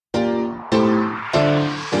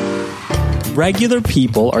Regular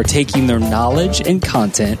people are taking their knowledge and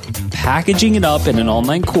content, packaging it up in an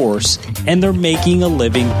online course, and they're making a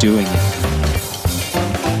living doing it.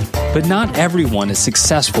 But not everyone is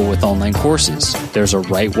successful with online courses. There's a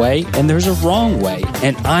right way and there's a wrong way,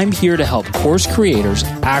 and I'm here to help course creators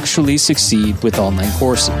actually succeed with online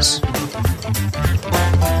courses.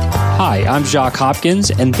 Hi, I'm Jacques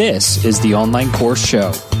Hopkins, and this is the Online Course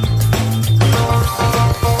Show.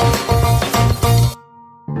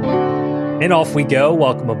 And off we go.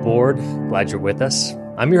 Welcome aboard. Glad you're with us.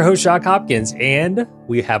 I'm your host, Jacques Hopkins, and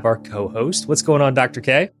we have our co-host. What's going on, Dr.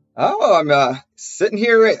 K? Oh, I'm sitting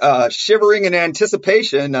here shivering in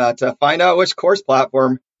anticipation to find out which course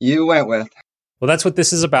platform you went with. Well, that's what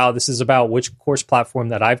this is about. This is about which course platform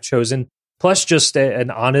that I've chosen, plus just an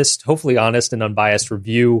honest, hopefully honest and unbiased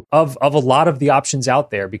review of a lot of the options out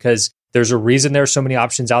there, because there's a reason there are so many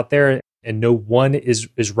options out there and no one is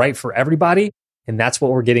right for everybody. And that's what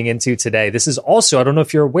we're getting into today. This is also, I don't know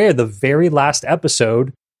if you're aware, the very last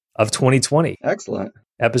episode of 2020. Excellent.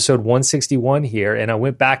 Episode 161 here. And I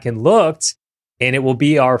went back and looked, and it will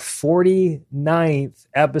be our 49th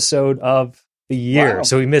episode of the year. Wow.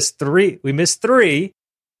 So we missed three,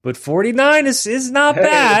 but 49 is not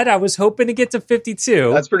bad. I was hoping to get to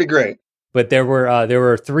 52. That's pretty great. But there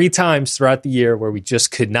were 3 times throughout the year where we just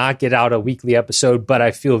could not get out a weekly episode, but I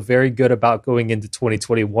feel very good about going into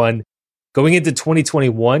 2021. Going into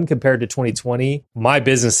 2021 compared to 2020, my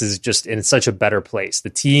business is just in such a better place. The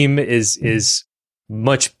team is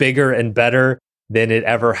much bigger and better than it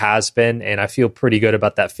ever has been. And I feel pretty good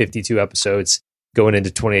about that 52 episodes going into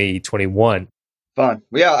 2021. Fun.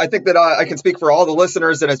 Yeah, I think that I can speak for all the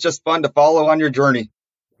listeners, and it's just fun to follow on your journey.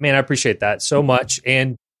 Man, I appreciate that so much.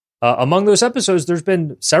 And among those episodes, there's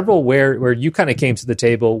been several where you kind of came to the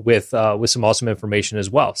table with some awesome information as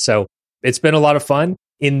well. So it's been a lot of fun.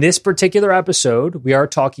 In this particular episode, we are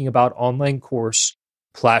talking about online course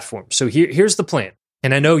platforms. So here's the plan.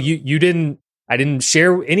 And I know I didn't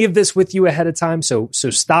share any of this with you ahead of time. So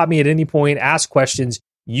stop me at any point, ask questions.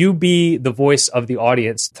 You be the voice of the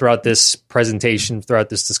audience throughout this presentation, throughout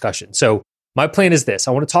this discussion. So my plan is this.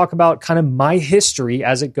 I want to talk about kind of my history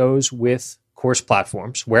as it goes with course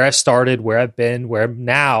platforms, where I started, where I've been, where I'm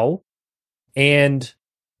now, and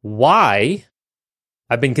why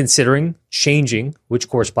I've been considering changing which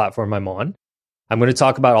course platform I'm on. I'm going to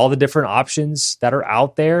talk about all the different options that are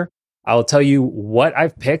out there. I will tell you what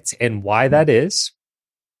I've picked and why that is.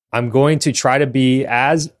 I'm going to try to be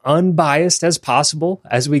as unbiased as possible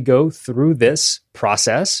as we go through this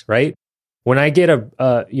process, right? When I get a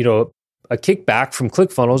kickback from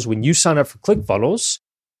ClickFunnels, when you sign up for ClickFunnels,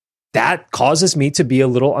 that causes me to be a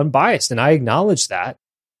little unbiased, and I acknowledge that.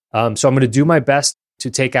 So I'm going to do my best to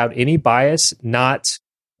take out any bias, not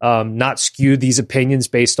skew these opinions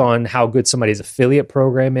based on how good somebody's affiliate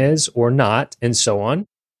program is or not, and so on.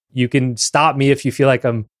 You can stop me if you feel like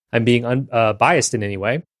I'm being biased in any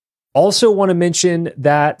way. Also want to mention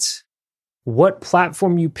that what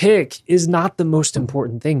platform you pick is not the most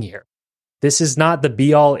important thing here. This is not the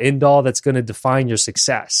be-all, end-all that's going to define your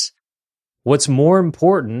success. What's more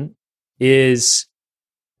important is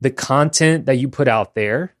the content that you put out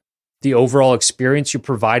there, the overall experience you're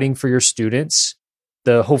providing for your students,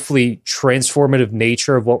 the hopefully transformative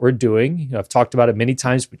nature of what we're doing. I've talked about it many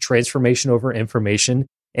times, but transformation over information.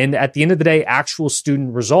 And at the end of the day, actual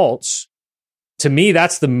student results. To me,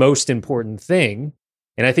 that's the most important thing.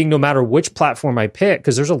 And I think no matter which platform I pick,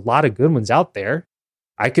 because there's a lot of good ones out there,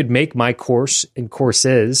 I could make my course and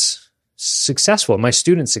courses successful, my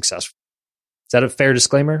students successful. Is that a fair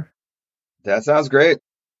disclaimer? That sounds great.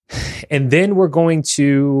 And then we're going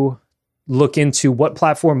to look into what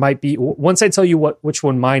platform might be. Once I tell you which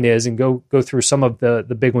one mine is and go through some of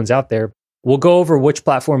the big ones out there, we'll go over which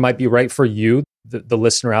platform might be right for you, the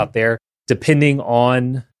listener out there, depending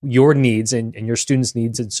on your needs and your students'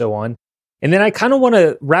 needs and so on. And then I kind of want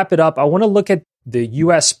to wrap it up. I want to look at the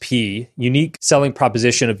USP, unique selling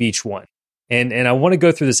proposition of each one. And I want to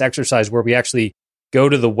go through this exercise where we actually go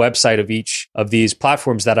to the website of each of these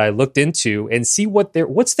platforms that I looked into and see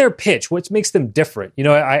what's their pitch, what makes them different. You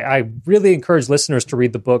know, I really encourage listeners to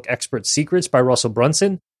read the book Expert Secrets by Russell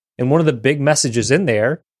Brunson. And one of the big messages in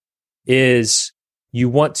there is you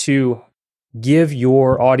want to give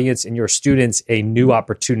your audience and your students a new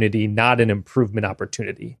opportunity, not an improvement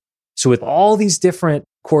opportunity. So with all these different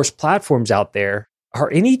course platforms out there, are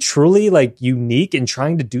any truly like unique in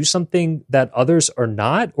trying to do something that others are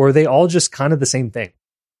not, or are they all just kind of the same thing?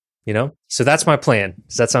 You know? So that's my plan.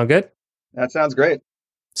 Does that sound good? That sounds great.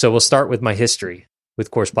 So we'll start with my history with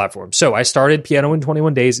course platforms. So I started Piano in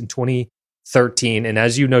 21 Days in 2013. And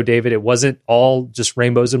as you know, David, it wasn't all just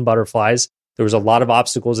rainbows and butterflies. There was a lot of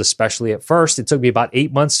obstacles, especially at first. It took me about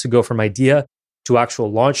 8 months to go from idea to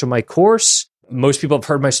actual launch of my course. Most people have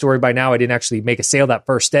heard my story by now. I didn't actually make a sale that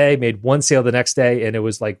first day, made one sale the next day, and it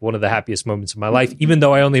was like one of the happiest moments of my life, even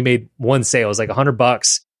though I only made one sale. It was like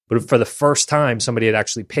 $100. But for the first time, somebody had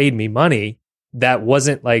actually paid me money that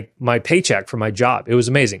wasn't like my paycheck for my job. It was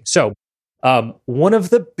amazing. So one of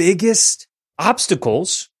the biggest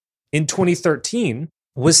obstacles in 2013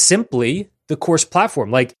 was simply the course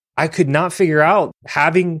platform. Like, I could not figure out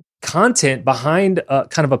having content behind a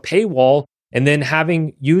kind of a paywall and then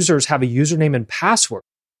having users have a username and password.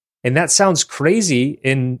 And that sounds crazy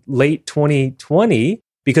in late 2020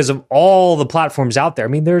 because of all the platforms out there. I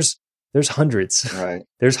mean, there's hundreds. Right.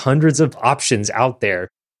 There's hundreds of options out there.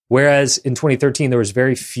 Whereas in 2013, there was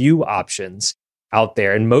very few options out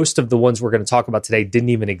there. And most of the ones we're going to talk about today didn't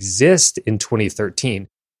even exist in 2013.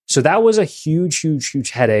 So that was a huge, huge, huge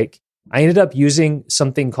headache. I ended up using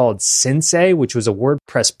something called Sensei, which was a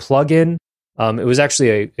WordPress plugin. It was actually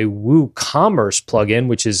a WooCommerce plugin,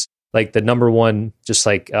 which is like the number one, just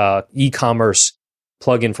like e-commerce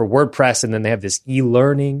plugin for WordPress. And then they have this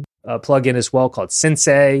e-learning plugin as well called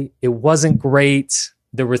Sensei. It wasn't great.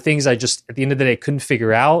 There were things I just, at the end of the day, couldn't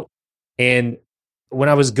figure out. And when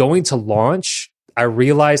I was going to launch, I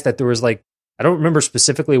realized that there was like, I don't remember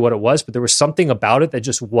specifically what it was, but there was something about it that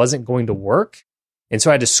just wasn't going to work. And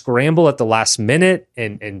so I had to scramble at the last minute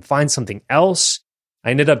and find something else.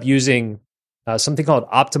 I ended up using something called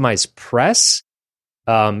OptimizePress,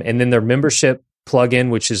 and then their membership plugin,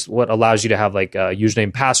 which is what allows you to have like a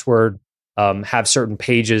username, password, have certain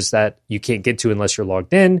pages that you can't get to unless you're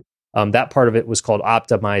logged in. That part of it was called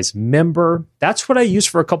OptimizeMember. That's what I used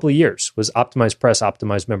for a couple of years, was OptimizePress,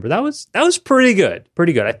 OptimizeMember. That was pretty good.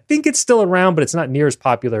 I think it's still around, but it's not near as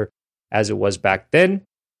popular as it was back then.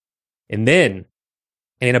 And then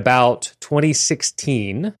in about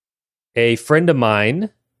 2016, a friend of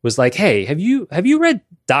mine was like, "Hey, have you read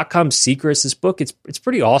 .com Secrets? This book, it's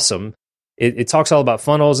pretty awesome. It talks all about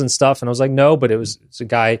funnels and stuff." And I was like, "No," but it's a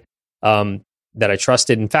guy that I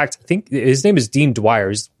trusted. In fact, I think his name is Dean Dwyer.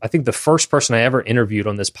 He's, I think, the first person I ever interviewed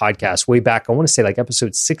on this podcast way back. I want to say like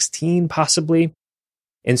episode 16, possibly.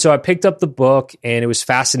 And so I picked up the book, and it was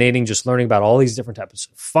fascinating just learning about all these different types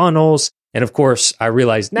of funnels. And of course, I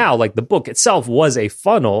realized now, like, the book itself was a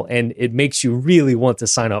funnel, and it makes you really want to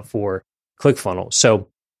sign up for ClickFunnels. So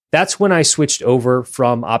that's when I switched over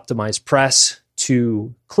from OptimizePress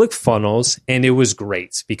to ClickFunnels, and it was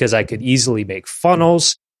great because I could easily make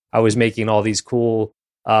funnels. I was making all these cool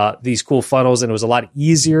funnels, and it was a lot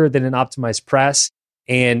easier than in OptimizePress.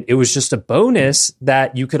 And it was just a bonus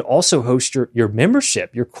that you could also host your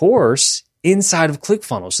membership, your course, inside of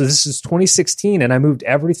ClickFunnels. So this is 2016, and I moved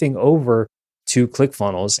everything over to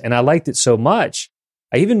ClickFunnels, and I liked it so much.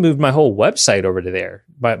 I even moved my whole website over to there,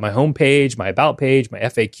 my homepage, my about page, my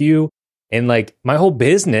FAQ, and like my whole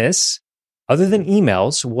business, other than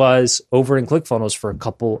emails, was over in ClickFunnels for a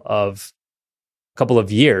couple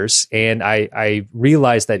of years. And I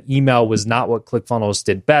realized that email was not what ClickFunnels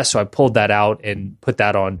did best. So I pulled that out and put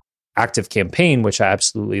that on ActiveCampaign, which I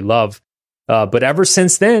absolutely love. But ever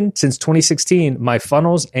since then, since 2016, my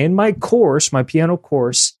funnels and my course, my piano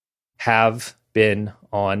course, have been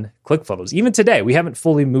on ClickFunnels. Even today, we haven't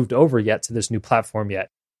fully moved over yet to this new platform yet.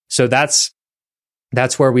 So that's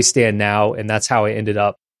where we stand now. And that's how I ended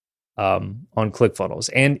up on ClickFunnels.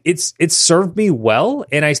 And it's served me well.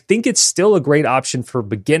 And I think it's still a great option for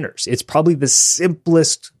beginners. It's probably the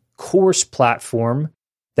simplest course platform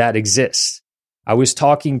that exists. I was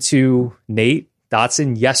talking to Nate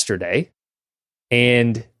Dotson yesterday,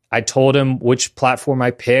 and I told him which platform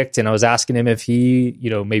I picked, and I was asking him if he,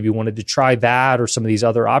 maybe wanted to try that or some of these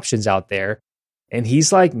other options out there. And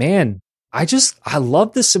he's like, "Man, I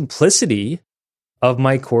love the simplicity of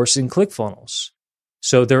my course in ClickFunnels."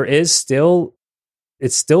 So it's still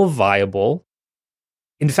viable.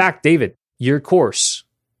 In fact, David, your course,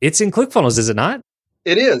 it's in ClickFunnels, is it not?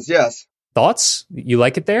 It is, yes. Thoughts? You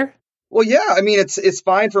like it there? Well, yeah, I mean, it's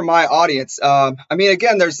fine for my audience. I mean,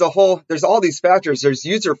 again, there's all these factors. There's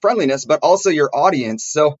user friendliness, but also your audience.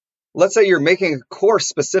 So let's say you're making a course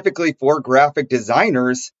specifically for graphic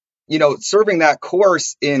designers. Serving that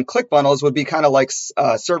course in ClickFunnels would be kind of like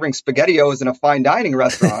serving SpaghettiOs in a fine dining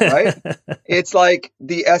restaurant, right? It's like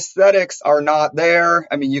the aesthetics are not there.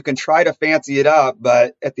 I mean, you can try to fancy it up,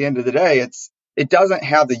 but at the end of the day, it doesn't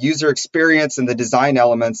have the user experience and the design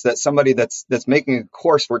elements that somebody that's making a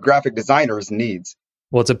course for graphic designers needs.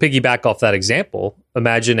 Well, to piggyback off that example,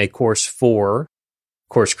 imagine a course for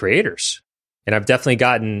course creators. And I've definitely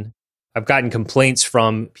gotten complaints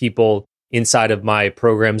from people inside of my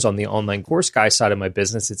programs on the online course guy side of my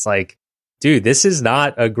business. It's like, dude, this is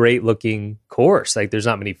not a great looking course. Like there's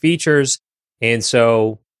not many features. And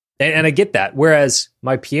so, and I get that. Whereas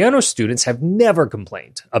my piano students have never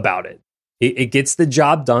complained about it. It gets the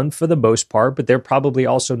job done for the most part, but they're probably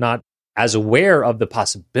also not as aware of the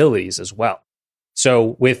possibilities as well.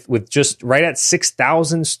 So with just right at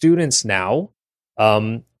 6,000 students now,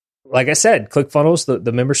 like I said, ClickFunnels,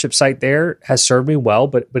 the membership site there has served me well,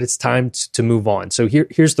 but it's time to move on. So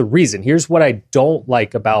here's the reason. Here's what I don't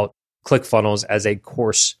like about ClickFunnels as a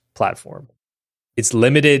course platform. It's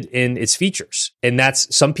limited in its features. And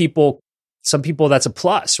that's some people that's a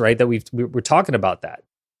plus, right? That we're talking about that.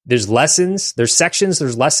 There's lessons, there's sections,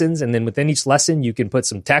 there's lessons. And then within each lesson, you can put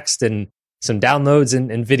some text and some downloads and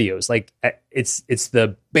videos. Like it's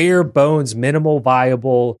the bare bones, minimal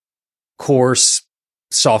viable course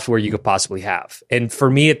software you could possibly have. And for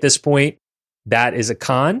me at this point, that is a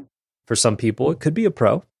con. For some people, it could be a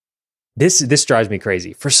pro. This drives me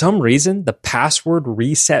crazy. For some reason, the password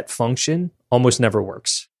reset function almost never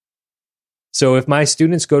works. So if my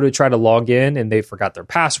students go to try to log in and they forgot their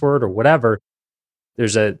password or whatever,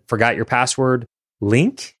 there's a forgot your password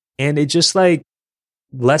link, and it just like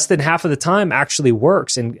less than half of the time actually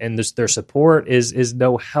works. And their support is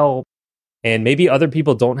no help. And maybe other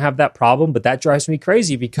people don't have that problem, but that drives me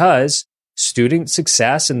crazy because student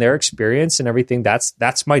success and their experience and everything,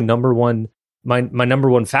 that's my number one number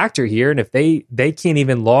one factor here. And if they can't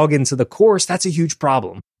even log into the course, that's a huge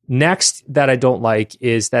problem. Next that I don't like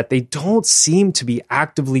is that they don't seem to be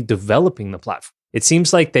actively developing the platform. It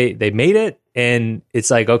seems like they made it and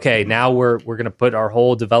it's like, okay, now we're going to put our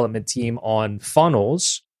whole development team on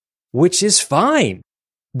funnels, which is fine.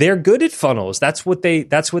 They're good at funnels. That's what they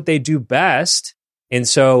do best. And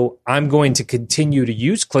so I'm going to continue to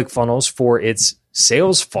use ClickFunnels for its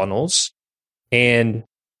sales funnels and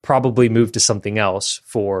probably move to something else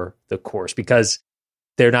for the course because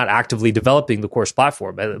they're not actively developing the course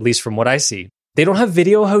platform, at least from what I see. They don't have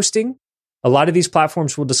video hosting. A lot of these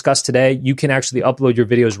platforms we'll discuss today, you can actually upload your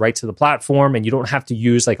videos right to the platform and you don't have to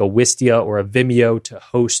use like a Wistia or a Vimeo to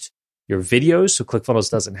host your videos. So ClickFunnels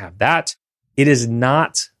doesn't have that. It is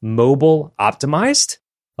not mobile optimized.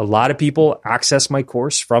 A lot of people access my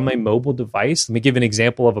course from a mobile device. Let me give an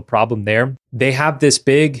example of a problem there. They have this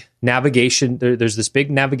big navigation. There's this big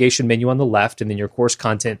navigation menu on the left, and then your course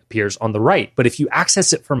content appears on the right. But if you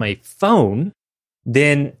access it from a phone,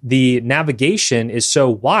 then the navigation is so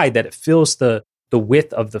wide that it fills the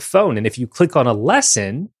width of the phone. And if you click on a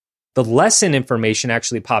lesson, the lesson information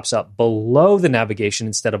actually pops up below the navigation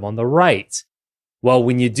instead of on the right. Well,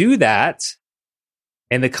 when you do that,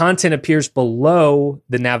 and the content appears below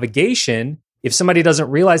the navigation, if somebody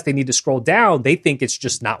doesn't realize they need to scroll down, they think it's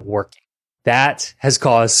just not working. That has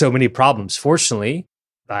caused so many problems. Fortunately,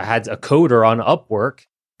 I had a coder on Upwork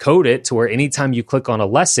code it to where anytime you click on a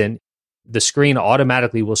lesson, the screen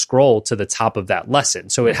automatically will scroll to the top of that lesson.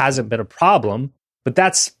 So it hasn't been a problem, but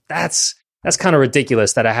that's kind of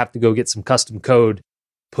ridiculous that I have to go get some custom code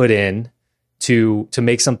put in to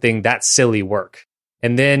make something that silly work.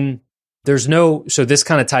 And then so this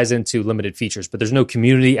kind of ties into limited features, but there's no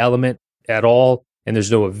community element at all. And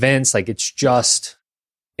there's no events. Like it's just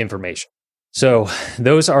information. So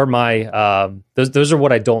those are my, those are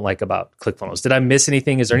what I don't like about ClickFunnels. Did I miss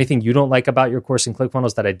anything? Is there anything you don't like about your course in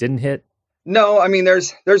ClickFunnels that I didn't hit? No, I mean,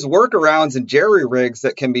 there's workarounds and jerry rigs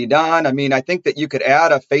that can be done. I mean, I think that you could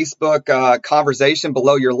add a Facebook conversation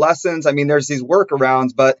below your lessons. I mean, there's these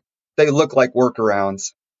workarounds, but they look like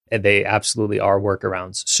workarounds. And they absolutely are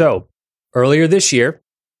workarounds. So earlier this year,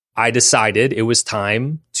 I decided it was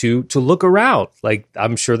time to look around. Like,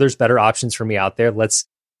 I'm sure there's better options for me out there.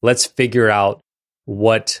 Let's figure out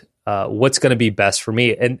what's going to be best for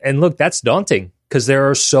me. And look, that's daunting because there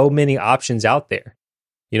are so many options out there.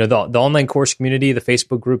 You know, the online course community, the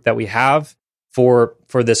Facebook group that we have for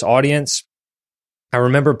this audience, I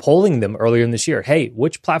remember polling them earlier in this year. Hey,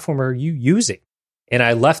 which platform are you using? And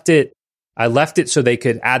I left it so they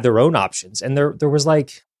could add their own options. And there was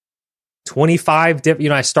like 25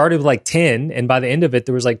 different, I started with like 10, and by the end of it,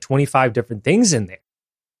 there was like 25 different things in there.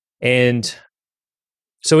 And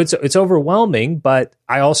so it's overwhelming, but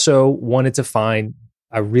I also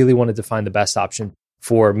really wanted to find the best option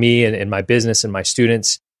for me and my business and my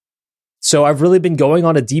students. So I've really been going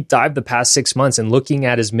on a deep dive the past 6 months and looking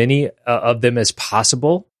at as many of them as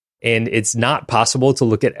possible. And it's not possible to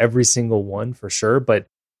look at every single one for sure. But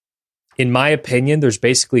in my opinion, there's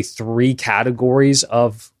basically 3 categories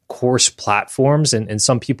of course platforms. And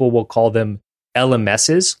some people will call them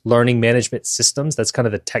LMSs, learning management systems. That's kind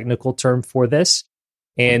of the technical term for this.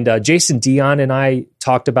 And Jason Dion and I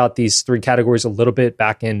talked about these 3 categories a little bit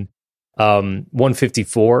back in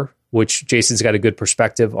 154, which Jason's got a good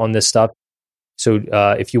perspective on this stuff. So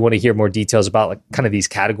if you want to hear more details about like kind of these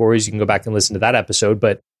categories, you can go back and listen to that episode.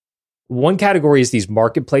 But one category is these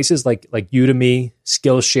marketplaces like Udemy,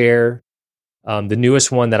 Skillshare. The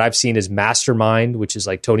newest one that I've seen is Mastermind, which is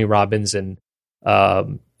like Tony Robbins and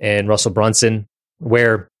Russell Brunson,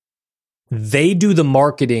 where they do the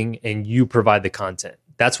marketing and you provide the content.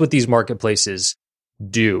 That's what these marketplaces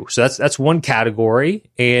do. So that's one category,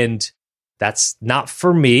 and that's not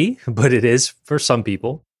for me, but it is for some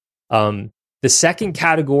people. The second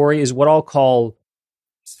category is what I'll call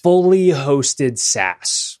fully hosted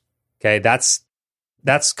SaaS. Okay, that's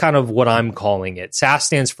kind of what I'm calling it. SaaS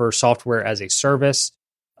stands for software as a service,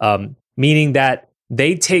 meaning that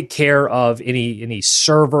they take care of any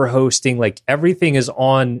server hosting, like everything is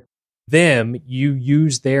on them. You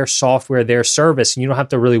use their software, their service, and you don't have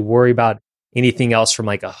to really worry about anything else from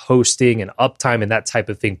like a hosting and uptime and that type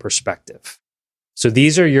of thing perspective. So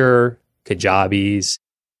these are your Kajabis,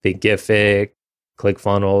 Thinkific,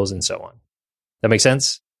 ClickFunnels, and so on. That make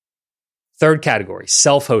sense? Third category,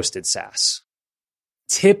 self-hosted SaaS.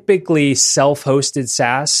 Typically, self-hosted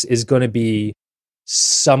SaaS is going to be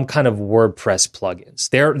some kind of WordPress plugins.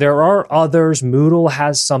 There are others. Moodle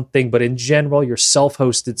has something, but in general, your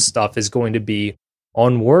self-hosted stuff is going to be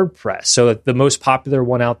on WordPress. So the most popular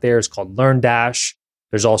one out there is called LearnDash.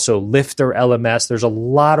 There's also Lifter LMS. There's a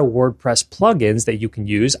lot of WordPress plugins that you can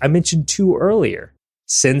use. I mentioned 2 earlier,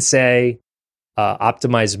 Sensei,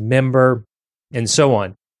 Optimize Member, and so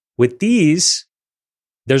on. With these,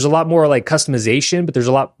 there's a lot more like customization, but there's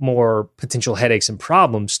a lot more potential headaches and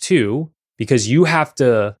problems too, because you have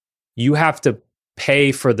to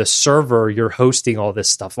pay for the server you're hosting all this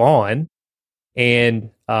stuff on.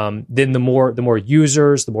 And then the more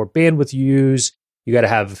users, the more bandwidth you use, you got to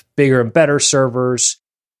have bigger and better servers,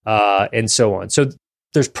 and so on. So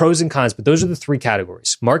there's pros and cons, but those are the 3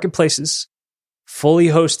 categories: marketplaces, fully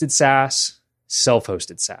hosted SaaS,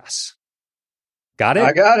 self-hosted SaaS. Got it?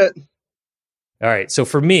 I got it. All right. So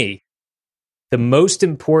for me, the most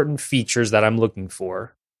important features that I'm looking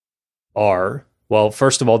for are, well,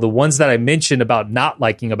 first of all, the ones that I mentioned about not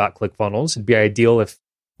liking about ClickFunnels. It'd be ideal if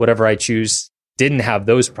whatever I choose didn't have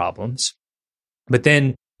those problems. But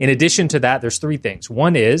then in addition to that, there's 3 things.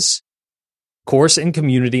 One is course and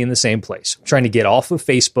community in the same place. I'm trying to get off of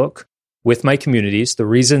Facebook with my communities. The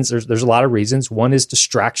reasons, there's a lot of reasons. One is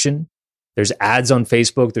distraction. There's ads on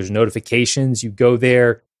Facebook. There's notifications. You go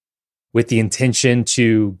there with the intention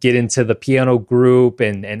to get into the piano group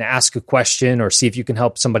and ask a question or see if you can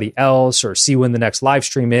help somebody else or see when the next live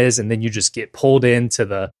stream is. And then you just get pulled into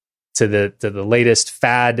the latest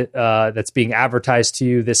fad that's being advertised to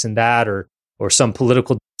you, this and that, or some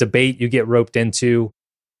political debate you get roped into.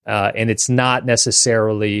 And it's not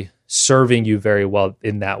necessarily serving you very well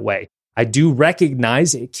in that way. I do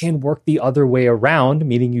recognize it can work the other way around,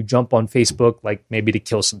 meaning you jump on Facebook, like maybe to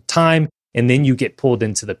kill some time, and then you get pulled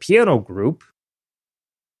into the piano group.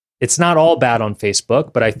 It's not all bad on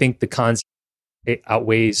Facebook, but I think the cons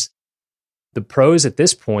outweighs the pros at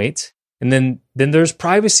this point. And then there's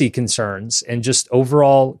privacy concerns and just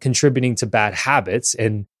overall contributing to bad habits.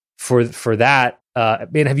 And for that,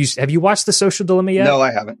 man, have you watched The Social Dilemma yet? No,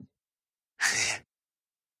 I haven't.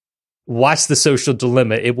 Watch The Social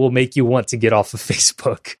Dilemma. It will make you want to get off of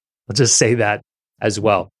Facebook. I'll just say that as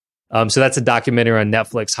well. So that's a documentary on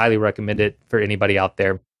Netflix. Highly recommend it for anybody out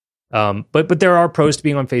there. But there are pros to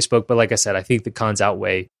being on Facebook. But like I said, I think the cons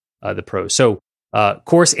outweigh the pros. So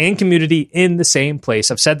course and community in the same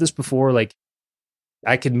place. I've said this before. Like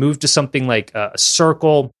I could move to something like a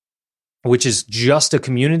Circle, which is just a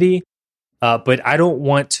community. But I don't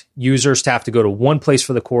want users to have to go to one place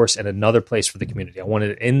for the course and another place for the community. I want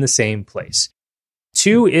it in the same place.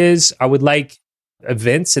 2 is I would like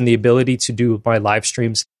events and the ability to do my live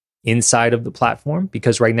streams inside of the platform,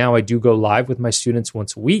 because right now I do go live with my students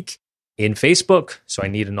once a week in Facebook. So I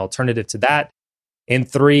need an alternative to that. And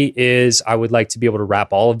 3 is I would like to be able to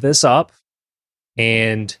wrap all of this up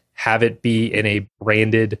and have it be in a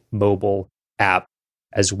branded mobile app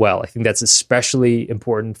as well. I think that's especially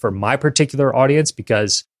important for my particular audience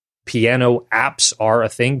because piano apps are a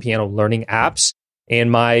thing, piano learning apps.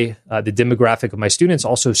 And the demographic of my students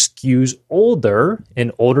also skews older,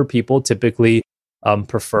 and older people typically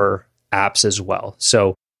prefer apps as well.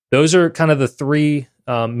 So those are kind of the 3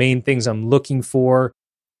 main things I'm looking for.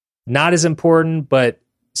 Not as important, but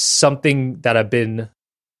something that I've been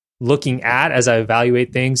looking at as I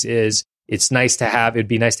evaluate things is it'd be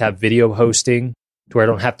nice to have video hosting to where I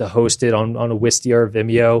don't have to host it on a Wistia or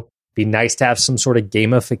Vimeo. Be nice to have some sort of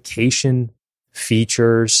gamification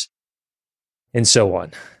features and so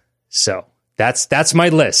on. So that's my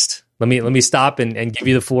list. Let me stop and give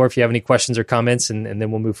you the floor if you have any questions or comments, and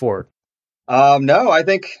then we'll move forward. No, I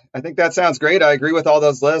think that sounds great. I agree with all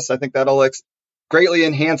those lists. I think that'll greatly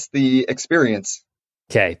enhance the experience.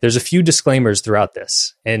 Okay, there's a few disclaimers throughout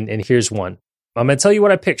this, and here's one. I'm going to tell you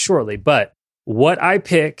what I pick shortly, but what I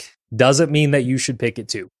pick doesn't mean that you should pick it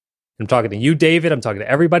too. I'm talking to you, David. I'm talking to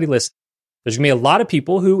everybody listening. There's going to be a lot of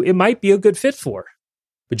people who it might be a good fit for,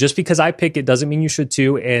 but just because I pick it doesn't mean you should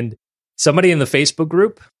too. And somebody in the Facebook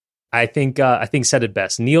group, I think said it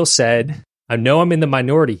best. Neil said, "I know I'm in the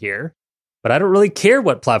minority here, but I don't really care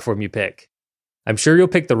what platform you pick. I'm sure you'll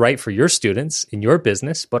pick the right for your students in your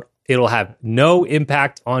business, but it'll have no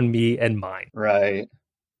impact on me and mine." Right.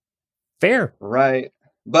 Fair. Right.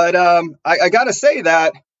 But I got to say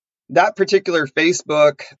that particular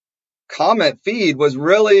Facebook comment feed was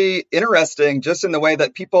really interesting just in the way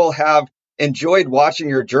that people have enjoyed watching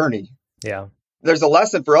your journey. Yeah. There's a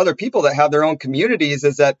lesson for other people that have their own communities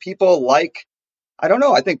is that people like, I don't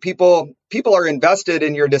know, I think people are invested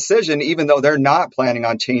in your decision, even though they're not planning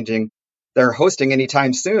on changing their hosting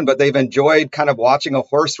anytime soon, but they've enjoyed kind of watching a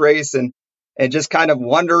horse race and just kind of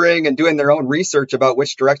wondering and doing their own research about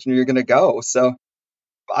which direction you're going to go. So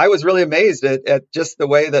I was really amazed at just the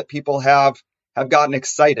way that people have gotten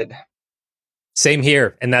excited. Same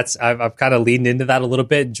here. And I've kind of leaned into that a little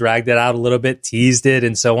bit, dragged it out a little bit, teased it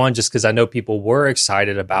and so on, just because I know people were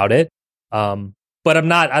excited about it. But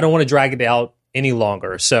I don't want to drag it out any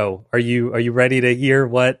longer. So are you ready to hear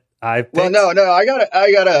what I picked? Well, no, I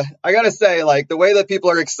gotta say, like, the way that people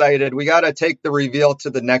are excited, we gotta take the reveal to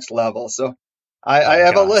the next level. So I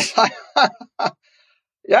have a list.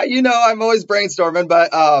 Yeah, I'm always brainstorming,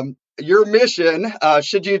 but your mission,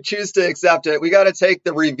 should you choose to accept it, we got to take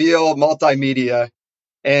the reveal multimedia.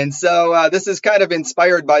 And so this is kind of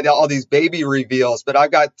inspired by all these baby reveals, but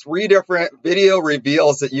I've got 3 different video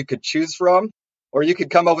reveals that you could choose from, or you could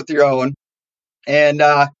come up with your own. And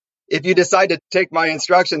if you decide to take my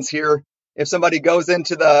instructions here, if somebody goes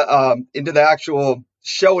into the actual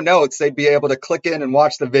show notes, they'd be able to click in and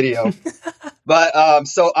watch the video. But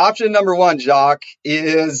so option number 1, Jacques,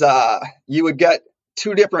 is you would get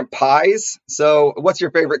 2 different pies. So what's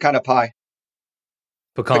your favorite kind of pie?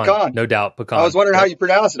 Pecan. No doubt. Pecan. I was wondering how you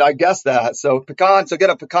pronounce it. I guessed that. So pecan. So get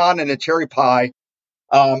a pecan and a cherry pie.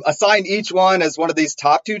 Assign each one as one of these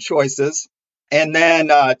top 2 choices. And then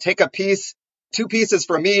take 2 pieces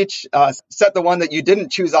from each. Set the one that you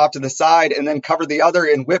didn't choose off to the side and then cover the other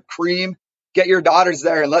in whipped cream. Get your daughters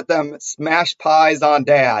there and let them smash pies on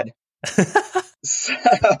dad.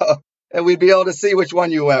 And we'd be able to see which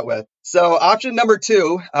one you went with. So option number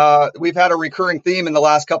 2, we've had a recurring theme in the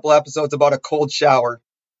last couple episodes about a cold shower.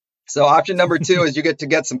 So option number 2 is you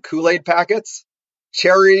get some Kool-Aid packets,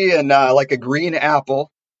 cherry and like a green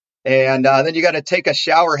apple. And then you got to take a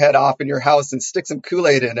shower head off in your house and stick some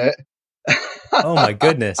Kool-Aid in it. Oh my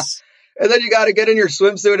goodness. And then you got to get in your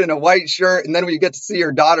swimsuit and a white shirt. And then we get to see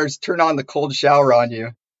your daughters turn on the cold shower on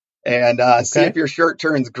you and see if your shirt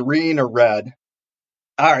turns green or red.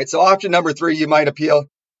 All right. So option number 3, you might appeal,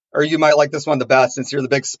 or you might like this one the best since you're the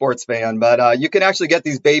big sports fan, but you can actually get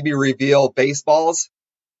these baby reveal baseballs.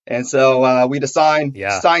 And so we'd assign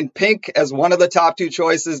pink as one of the top 2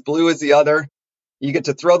 choices, blue as the other. You get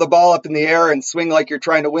to throw the ball up in the air and swing like you're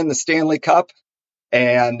trying to win the Stanley Cup.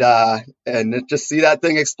 And just see that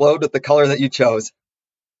thing explode with the color that you chose.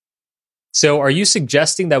 So are you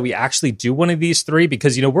suggesting that we actually do one of these 3?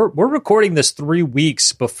 Because, we're recording this 3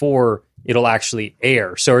 weeks before it'll actually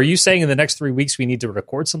air. So are you saying in the next 3 weeks we need to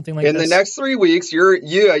record something like this? In the next 3 weeks, you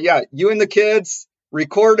and the kids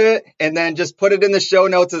record it and then just put it in the show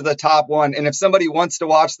notes as the top one. And if somebody wants to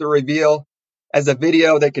watch the reveal as a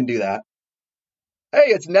video, they can do that. Hey,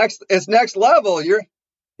 it's next level.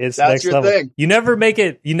 That's next your level. Thing. You never make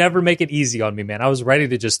it easy on me, man. I was ready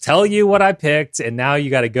to just tell you what I picked, and now you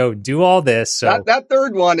got to go do all this. So that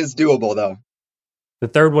third one is doable, though. The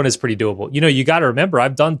third one is pretty doable. You got to remember,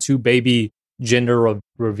 I've done 2 baby gender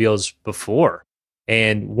reveals before,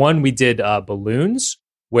 and one we did balloons,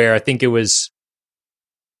 where I think it was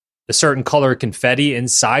a certain color confetti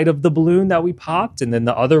inside of the balloon that we popped, and then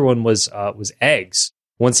the other one was eggs.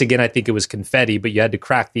 Once again, I think it was confetti, but you had to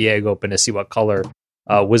crack the egg open to see what color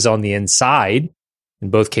was on the inside. In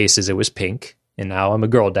both cases, it was pink. And now I'm a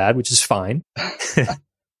girl dad, which is fine.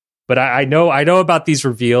 But I know about these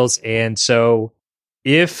reveals. And so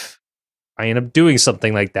if I end up doing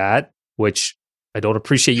something like that, which I don't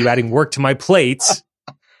appreciate you adding work to my plate,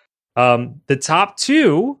 the top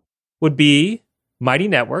 2 would be Mighty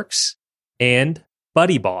Networks and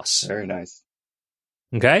Buddy Boss. Very nice.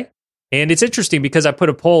 Okay. And it's interesting because I put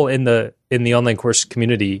a poll in the online course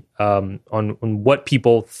community on what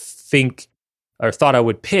people think or thought I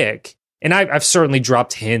would pick, and I've certainly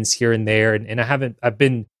dropped hints here and there, and I've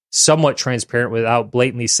been somewhat transparent without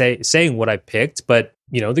blatantly saying what I picked. But,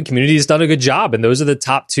 the community has done a good job. And those are the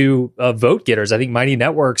top two vote getters. I think Mighty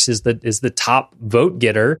Networks is the top vote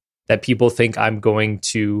getter that people think I'm going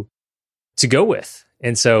to go with.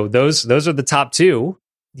 And so those are the top two.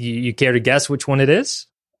 You care to guess which one it is?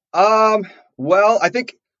 Well, I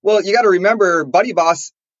think, you got to remember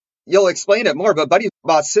BuddyBoss, you'll explain it more, but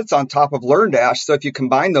BuddyBoss sits on top of LearnDash. So if you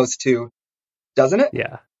combine those two, doesn't it?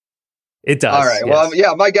 Yeah, it does. All right. Yes. Well,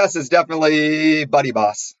 yeah, my guess is definitely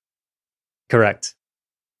BuddyBoss. Correct.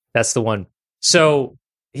 That's the one. So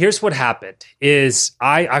here's what happened is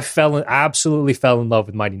I absolutely fell in love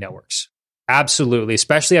with Mighty Networks. Absolutely.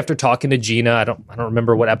 Especially after talking to Gina. I don't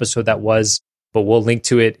remember what episode that was, but we'll link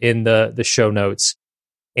to it in the show notes.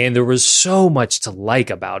 And there was so much to like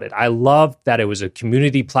about it. I loved that it was a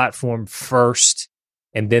community platform first,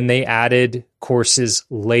 and then they added courses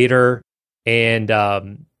later. And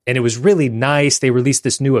it was really nice. They released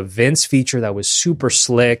this new events feature that was super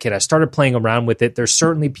slick, and I started playing around with it. There's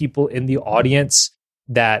certainly people in the audience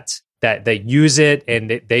that use it,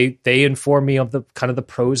 and they inform me of the kind of the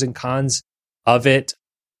pros and cons of it.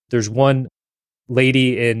 There's one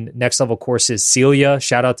lady in Next Level Courses, Celia.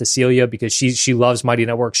 Shout out to Celia because she loves Mighty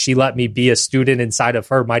Network. She let me be a student inside of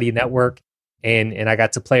her Mighty Network, and I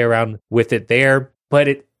got to play around with it there.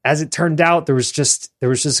 But as it turned out, there was just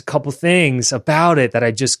a couple things about it that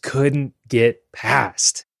I just couldn't get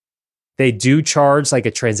past. They do charge like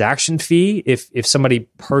a transaction fee if somebody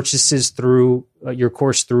purchases through your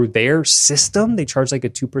course through their system. They charge like a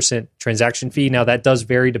 2% transaction fee. Now that does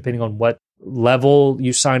vary depending on what level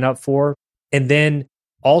you sign up for. And then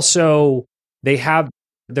also they have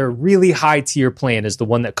their really high tier plan is the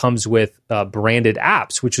one that comes with branded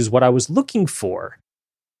apps, which is what I was looking for.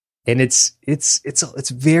 And it's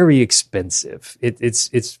very expensive.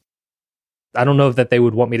 It's I don't know that they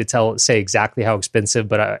would want me to say exactly how expensive,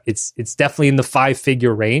 but it's definitely in the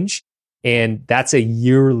 5-figure range, and that's a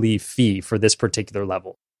yearly fee for this particular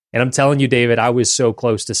level. And I'm telling you, David, I was so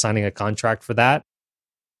close to signing a contract for that,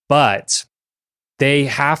 but they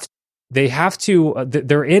have to.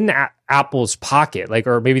 They're in Apple's pocket,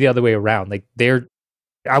 or maybe the other way around.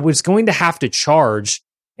 I was going to have to charge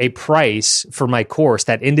a price for my course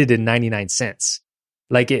that ended in 99 cents.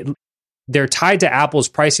 They're tied to Apple's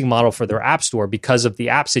pricing model for their app store because of the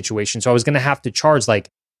app situation. So I was going to have to charge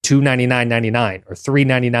 $299.99 or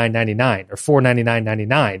 $399.99 or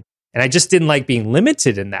 $499.99. And I just didn't like being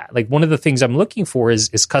limited in that. One of the things I'm looking for is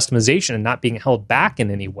customization and not being held back in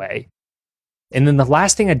any way. And then the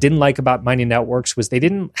last thing I didn't like about Mighty Networks was they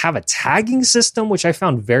didn't have a tagging system, which I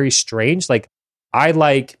found very strange. I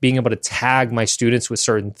like being able to tag my students with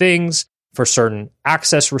certain things for certain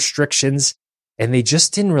access restrictions, and they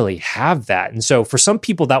just didn't really have that. And so for some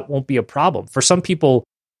people, that won't be a problem. For some people,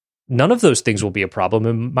 none of those things will be a problem,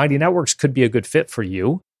 and Mighty Networks could be a good fit for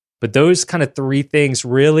you. But those kind of three things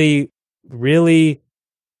really, really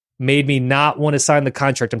made me not want to sign the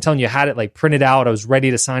contract. I'm telling you, I had it printed out. I was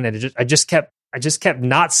ready to sign it. I just kept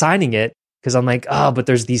not signing it because I'm like, but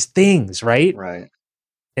there's these things, right? Right.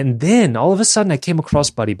 And then all of a sudden I came across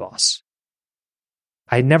BuddyBoss.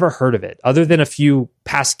 I had never heard of it other than a few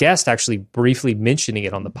past guests actually briefly mentioning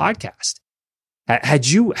it on the podcast. Had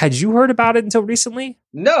you heard about it until recently?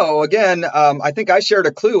 No, again, I think I shared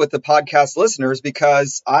a clue with the podcast listeners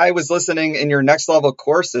because I was listening in your Next Level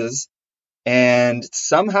Courses, and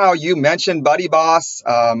somehow you mentioned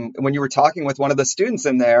BuddyBoss when you were talking with one of the students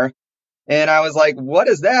in there. And I was like, what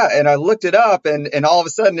is that? And I looked it up, and all of a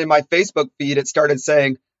sudden in my Facebook feed, it started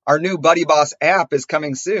saying, our new BuddyBoss app is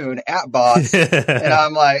coming soon, AppBoss. And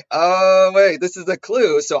I'm like, oh, wait, this is a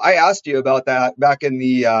clue. So I asked you about that back in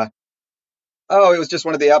the, it was just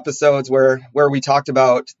one of the episodes where we talked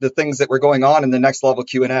about the things that were going on in the Next Level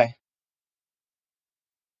Q&A.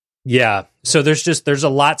 Yeah. So there's a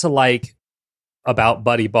lot to like about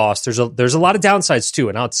BuddyBoss. There's a lot of downsides too,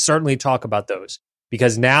 and I'll certainly talk about those.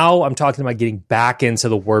 Because now I'm talking about getting back into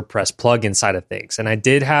the WordPress plugin side of things. And I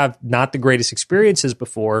did have not the greatest experiences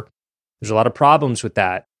before. There's a lot of problems with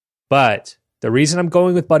that. But the reason I'm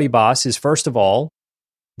going with BuddyBoss is, first of all,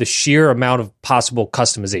 the sheer amount of possible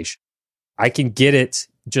customization. I can get it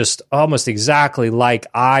just almost exactly like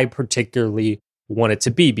I particularly want it to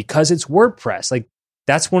be because it's WordPress.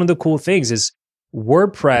 That's one of the cool things is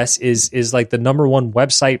WordPress is like the number one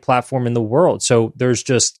website platform in the world. So there's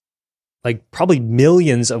just probably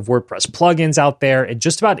millions of WordPress plugins out there, and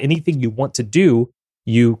just about anything you want to do,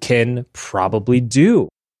 you can probably do.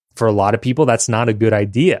 For a lot of people, that's not a good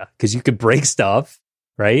idea because you could break stuff,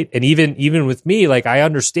 right? And even with me, I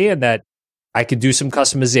understand that I could do some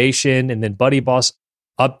customization, and then BuddyBoss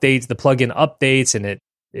updates, the plugin updates, and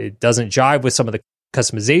it doesn't jive with some of the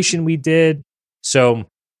customization we did. So,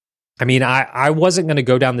 I mean, I wasn't going to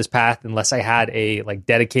go down this path unless I had a like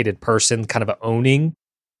dedicated person kind of owning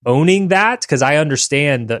that, because I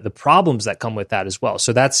understand the problems that come with that as well.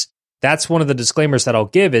 So that's one of the disclaimers that I'll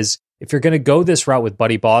give is if you're going to go this route with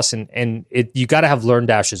BuddyBoss and you got to have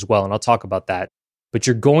LearnDash as well. And I'll talk about that. But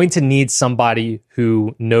you're going to need somebody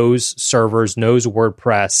who knows servers, knows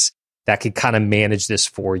WordPress, that could kind of manage this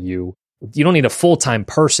for you. You don't need a full-time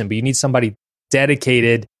person, but you need somebody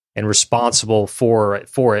dedicated and responsible for the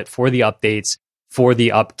updates, for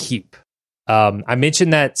the upkeep. I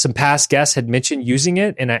mentioned that some past guests had mentioned using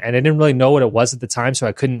it, and I didn't really know what it was at the time, so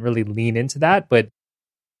I couldn't really lean into that. But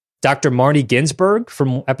Dr. Marnie Ginsburg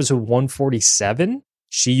from episode 147,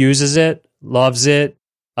 she uses it, loves it.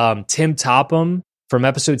 Tim Topham from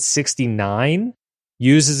episode 69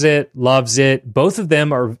 uses it, loves it. Both of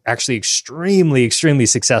them are actually extremely, extremely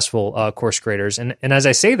successful course creators. And as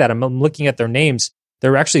I say that, I'm looking at their names.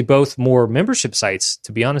 They're actually both more membership sites,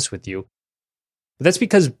 to be honest with you. But that's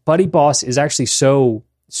because BuddyBoss is actually so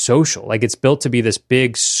social. Like it's built to be this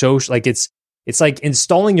big social, like it's like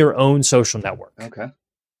installing your own social network. Okay.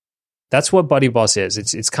 That's what BuddyBoss is.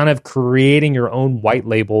 It's kind of creating your own white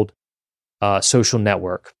labeled social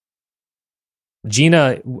network.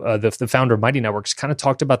 Gina, the founder of Mighty Networks, kind of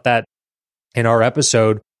talked about that in our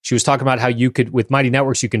episode. She was talking about how you could, with Mighty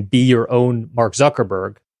Networks, you can be your own Mark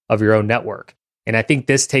Zuckerberg of your own network. And I think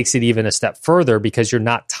this takes it even a step further because you're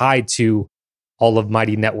not tied to all of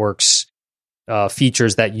Mighty Networks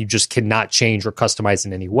features that you just cannot change or customize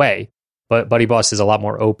in any way. But BuddyBoss is a lot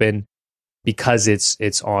more open because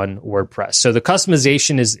it's on WordPress. So the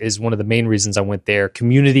customization is one of the main reasons I went there.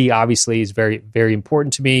 Community obviously is very, very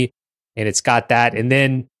important to me. And it's got that. And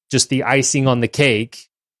then just the icing on the cake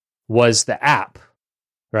was the app,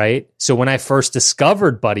 right? So when I first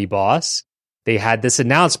discovered BuddyBoss, they had this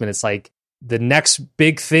announcement. It's like the next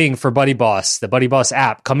big thing for BuddyBoss, the BuddyBoss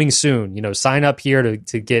app coming soon, sign up here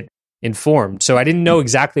to get informed. So I didn't know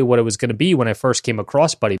exactly what it was going to be when I first came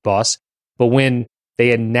across BuddyBoss. But when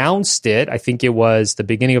they announced it, I think it was the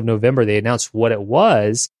beginning of November, they announced what it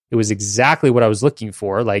was. It was exactly what I was looking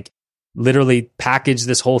for. Like, literally packaged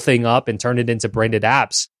this whole thing up and turned it into branded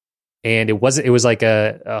apps. And it was like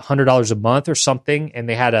 $100 a month or something. And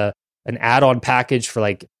they had an add-on package for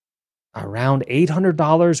like around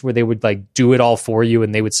 $800 where they would like do it all for you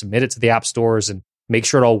and they would submit it to the app stores and make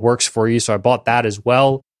sure it all works for you. So I bought that as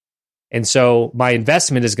well. And so my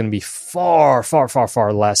investment is going to be far, far, far,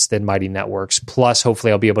 far less than Mighty Networks. Plus,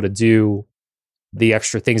 hopefully I'll be able to do the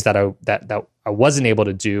extra things that I wasn't able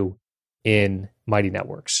to do in Mighty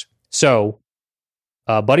Networks. So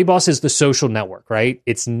BuddyBoss is the social network, right?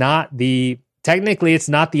 It's not technically it's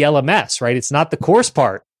not the LMS, right? It's not the course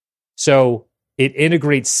part. So it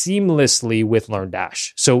integrates seamlessly with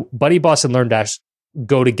LearnDash. So BuddyBoss and LearnDash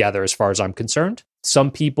go together as far as I'm concerned. Some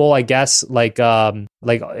people, I guess, like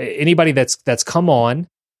anybody that's come on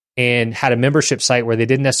and had a membership site where they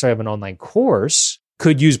didn't necessarily have an online course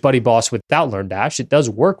could use BuddyBoss without LearnDash. It does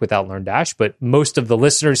work without LearnDash, but most of the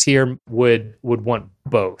listeners here would want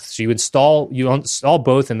both. So you install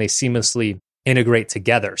both and they seamlessly integrate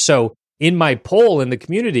together. So in my poll in the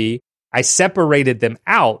community, I separated them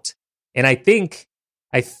out. And I think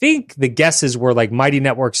the guesses were like Mighty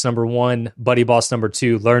Networks number 1, BuddyBoss number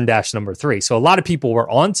 2, LearnDash number 3. So a lot of people were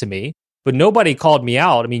on to me, but nobody called me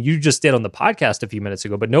out. I mean, you just did on the podcast a few minutes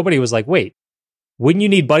ago, but nobody was like, wait, wouldn't you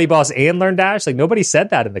need BuddyBoss and LearnDash? Like nobody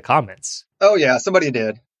said that in the comments. Oh yeah, somebody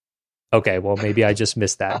did. Okay, well maybe I just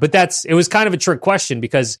missed that. But it was kind of a trick question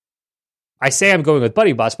because I say I'm going with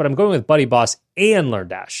BuddyBoss, but I'm going with BuddyBoss and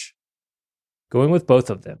LearnDash. Going with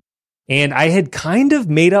both of them. And I had kind of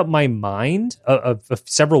made up my mind of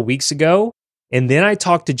several weeks ago. And then I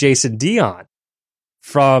talked to Jason Dion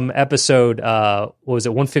from episode,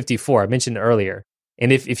 154? I mentioned it earlier.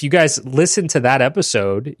 And if you guys listen to that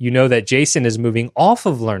episode, you know that Jason is moving off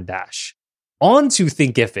of LearnDash onto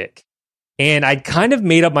Thinkific. And I'd kind of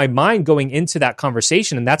made up my mind going into that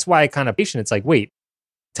conversation. And that's why I kind of patient. It's like, wait,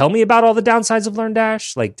 tell me about all the downsides of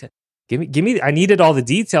LearnDash. Like, give me, I needed all the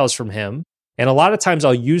details from him. And a lot of times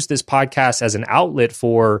I'll use this podcast as an outlet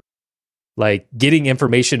for like getting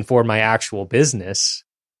information for my actual business.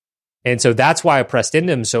 And so that's why I pressed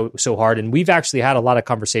into him so hard. And we've actually had a lot of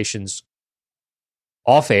conversations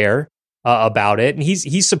off air about it. And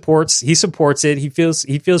he supports it. He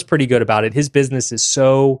feels pretty good about it. His business is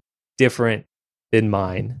so different than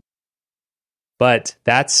mine. But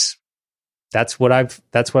that's what I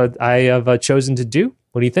have chosen to do.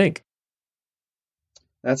 What do you think?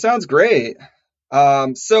 That sounds great.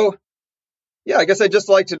 So yeah, I guess I'd just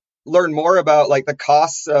like to learn more about like the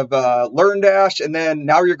costs of LearnDash, and then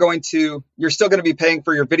now you're still going to be paying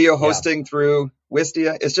for your video hosting through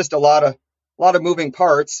Wistia. It's just a lot of moving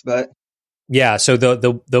parts, but yeah. So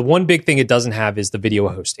the one big thing it doesn't have is the video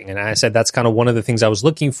hosting, and I said that's kind of one of the things I was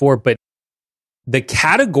looking for, but the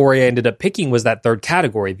category I ended up picking was that third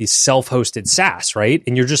category, the self-hosted SaaS, right?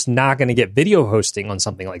 And you're just not going to get video hosting on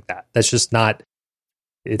something like that. That's just not,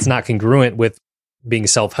 it's not congruent with being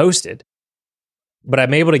self-hosted. But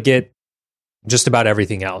I'm able to get just about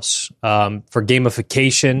everything else. For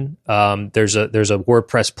gamification, there's a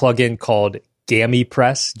WordPress plugin called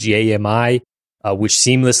GamiPress, GAMI, which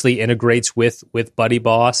seamlessly integrates with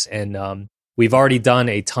BuddyBoss. And we've already done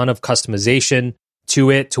a ton of customization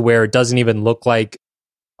to it, to where it doesn't even look like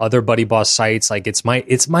other BuddyBoss sites. Like it's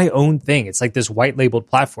my own thing. It's like this white labeled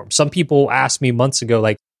platform. Some people asked me months ago,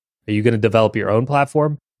 like, are you going to develop your own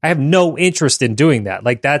platform? I have no interest in doing that.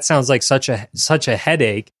 Like that sounds like such a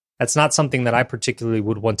headache. That's not something that I particularly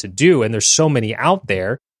would want to do. And there's so many out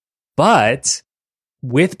there. But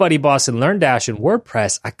with BuddyBoss and LearnDash and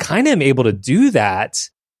WordPress, I kind of am able to do that,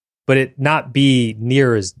 but it not be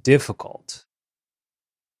near as difficult.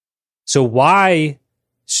 So why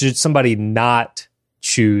should somebody not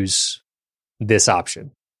choose this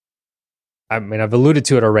option? I mean, I've alluded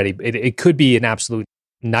to it already. It could be an absolute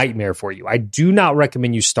nightmare for you. I do not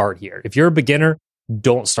recommend you start here. If you're a beginner,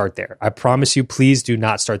 don't start there. I promise you, please do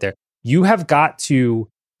not start there. You have got to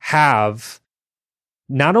have,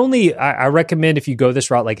 not only, I recommend if you go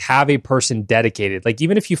this route, like have a person dedicated. Like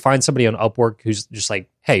even if you find somebody on Upwork who's just like,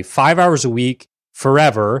 hey, 5 hours a week,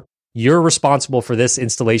 forever, you're responsible for this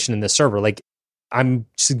installation in this server. Like I'm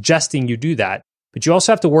suggesting you do that, but you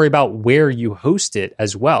also have to worry about where you host it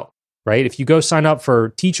as well, right? If you go sign up for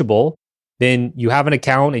Teachable, then you have an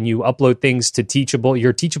account and you upload things to Teachable,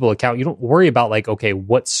 your Teachable account. You don't worry about like, okay,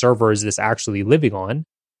 what server is this actually living on?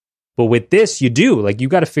 But with this, you do. Like you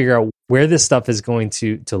got to figure out where this stuff is going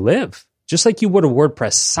to live, just like you would a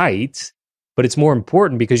WordPress site, but it's more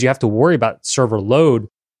important because you have to worry about server load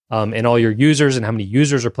and all your users and how many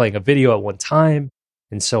users are playing a video at one time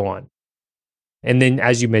and so on. And then,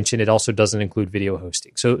 as you mentioned, it also doesn't include video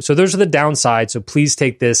hosting. So those are the downsides. So please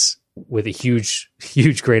take this with a huge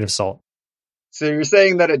grain of salt. So you're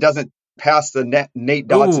saying that it doesn't pass the Nate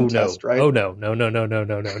Dodson test, right? Oh, no. No.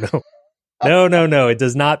 It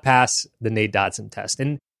does not pass the Nate Dodson test.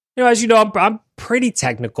 And, as you know, I'm pretty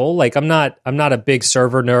technical. Like I'm not a big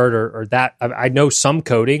server nerd or that. I know some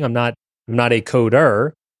coding. I'm not a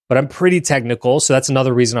coder, but I'm pretty technical. So that's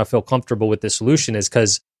another reason I feel comfortable with this solution is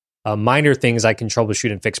because minor things I can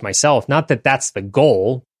troubleshoot and fix myself. Not that that's the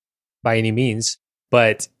goal by any means,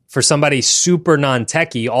 but for somebody super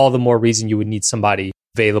non-techie, all the more reason you would need somebody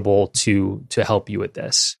available to help you with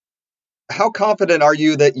this. How confident are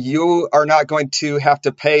you that you are not going to have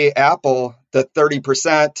to pay Apple the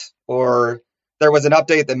 30%, or there was an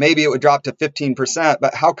update that maybe it would drop to 15%,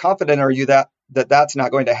 but how confident are you that that's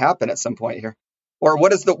not going to happen at some point here? Or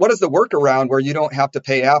what is the workaround where you don't have to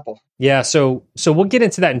pay Apple? Yeah, so we'll get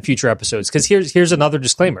into that in future episodes because here's another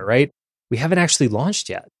disclaimer, right? We haven't actually launched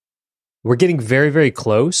yet. We're getting very, very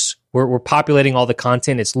close. We're populating all the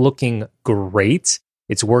content. It's looking great.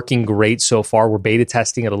 It's working great so far. We're beta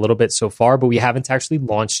testing it a little bit so far, but we haven't actually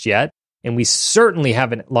launched yet. And we certainly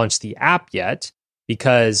haven't launched the app yet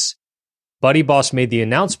because BuddyBoss made the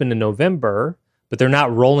announcement in November, but they're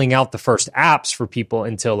not rolling out the first apps for people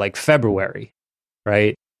until like February.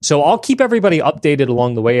 Right. So I'll keep everybody updated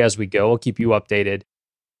along the way as we go. I'll keep you updated.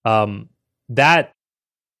 That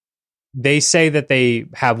they say that they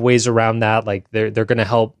have ways around that. Like they're going to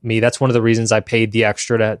help me. That's one of the reasons I paid the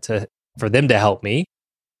extra for them to help me.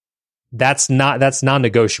 That's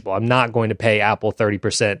non-negotiable. I'm not going to pay Apple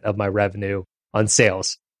 30% of my revenue on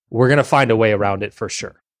sales. We're going to find a way around it for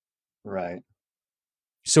sure. Right.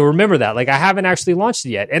 So remember that. Like I haven't actually launched it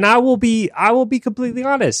yet. And I will be completely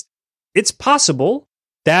honest. It's possible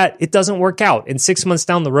that it doesn't work out. And 6 months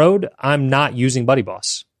down the road, I'm not using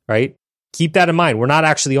BuddyBoss, right? Keep that in mind. We're not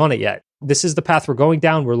actually on it yet. This is the path we're going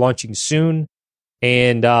down. We're launching soon.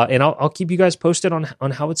 And I'll keep you guys posted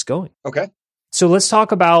on how it's going. Okay. So let's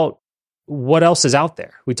talk about what else is out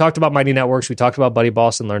there. We talked about Mighty Networks. We talked about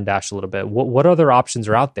BuddyBoss and LearnDash a little bit. What other options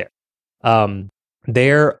are out there?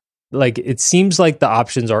 It seems like the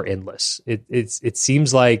options are endless. It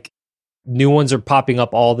seems like new ones are popping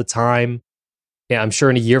up all the time. Yeah, I'm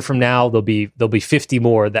sure in a year from now there'll be 50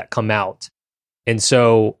 more that come out. And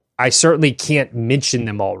so I certainly can't mention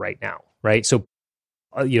them all right now, right? So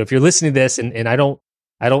if you're listening to this and I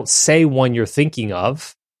don't say one you're thinking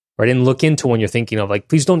of, or I didn't look into one you're thinking of, like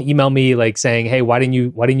please don't email me like saying, "Hey, why didn't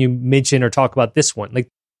you mention or talk about this one?" Like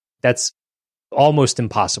that's almost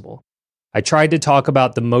impossible. I tried to talk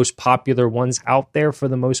about the most popular ones out there for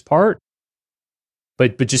the most part,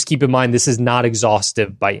 but just keep in mind, this is not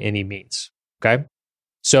exhaustive by any means. Okay.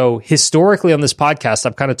 So historically on this podcast,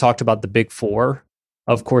 I've kind of talked about the big four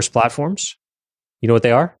of course platforms. You know what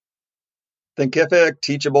they are? Thinkific,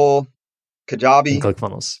 Teachable, Kajabi, and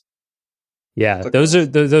ClickFunnels. Yeah,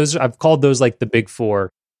 those. I've called those like the big four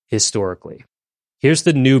historically. Here's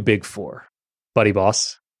the new big four: Buddy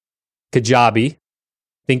Boss, Kajabi,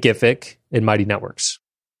 Thinkific, and Mighty Networks.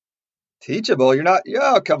 Teachable, you're not.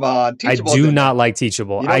 Yeah, come on. Teachable, I do not like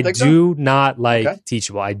Teachable. I do not like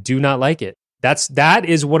Teachable. I do not like it. That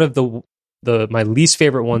is one of the my least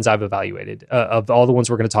favorite ones I've evaluated of all the ones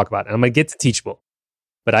we're going to talk about. And I'm going to get to Teachable,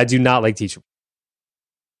 but I do not like Teachable.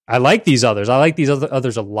 I like these others. I like these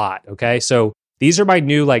others a lot. Okay, so these are my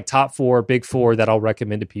new like top four, big four that I'll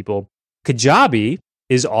recommend to people. Kajabi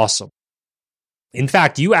is awesome. In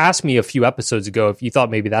fact, you asked me a few episodes ago if you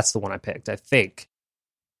thought maybe that's the one I picked. I think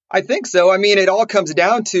so. I mean, it all comes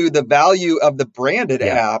down to the value of the branded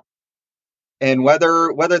app and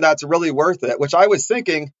whether that's really worth it, which I was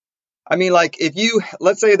thinking. I mean, like if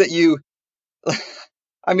let's say that you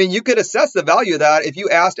could assess the value of that if you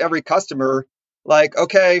asked every customer, like,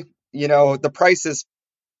 okay, the price is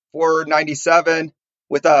 $497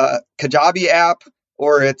 with a Kajabi app,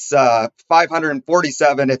 or it's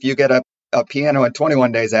 $547 if you get a Piano in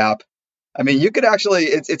 21 Days app. I mean, you could actually,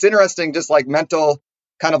 it's interesting, just like mental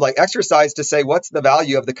kind of like exercise to say, what's the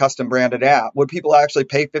value of the custom branded app? Would people actually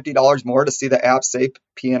pay $50 more to see the app say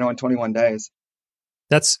Piano in 21 Days?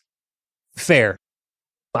 That's fair.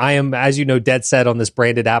 I am, as you know, dead set on this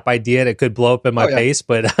branded app idea, and it could blow up in my face,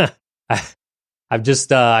 but I just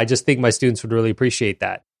think my students would really appreciate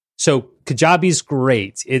that. So Kajabi's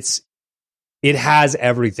great. It has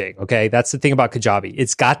everything. Okay. That's the thing about Kajabi.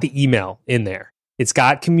 It's got the email in there. It's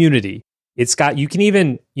got community. It's got, you can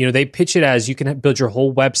even, they pitch it as you can build your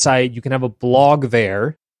whole website. You can have a blog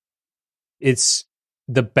there. It's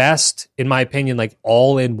the best, in my opinion, like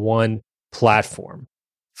all in one platform.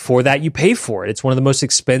 For that, you pay for it. It's one of the most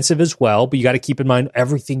expensive as well, but you got to keep in mind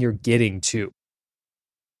everything you're getting too.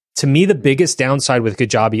 To me, the biggest downside with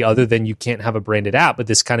Kajabi, other than you can't have a branded app, but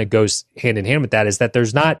this kind of goes hand in hand with that, is that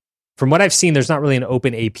there's not, from what I've seen, there's not really an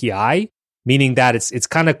open API, meaning that it's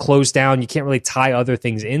kind of closed down. You can't really tie other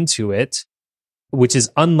things into it, which is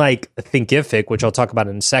unlike Thinkific, which I'll talk about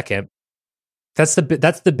in a second. That's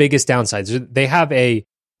the biggest downside. They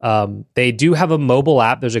do have a mobile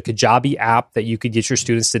app. There's a Kajabi app that you could get your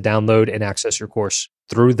students to download and access your course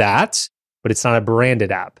through that, but it's not a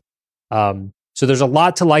branded app. So there's a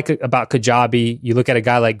lot to like about Kajabi. You look at a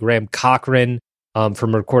guy like Graham Cochran from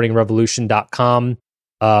recordingrevolution.com.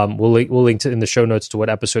 We'll link in the show notes to what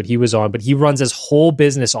episode he was on, but he runs his whole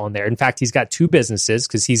business on there. In fact, he's got two businesses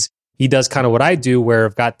because he does kind of what I do, where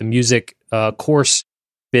I've got the music course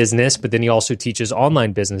business, but then he also teaches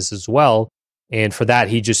online business as well. And for that,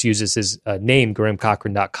 he just uses his name,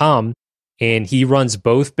 grahamcochran.com. And he runs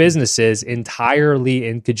both businesses entirely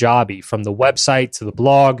in Kajabi, from the website to the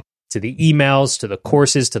blog, to the emails, to the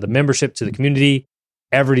courses, to the membership, to the community.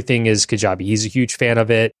 Everything is Kajabi. He's a huge fan of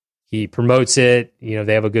it. He promotes it.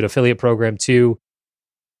 They have a good affiliate program too.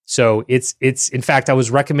 So it's in fact, I was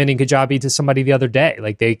recommending Kajabi to somebody the other day.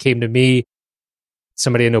 Like they came to me,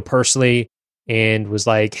 somebody I know personally, and was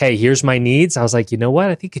like, hey, here's my needs. I was like, you know what?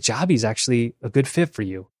 I think Kajabi is actually a good fit for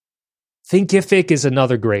you. Thinkific is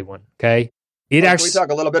another great one. Okay. Can we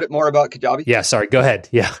talk a little bit more about Kajabi? Yeah, sorry. Go ahead.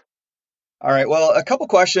 Yeah. All right. Well, a couple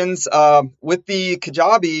questions. With the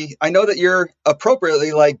Kajabi, I know that you're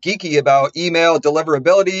appropriately like geeky about email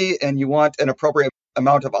deliverability and you want an appropriate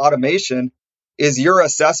amount of automation. Is your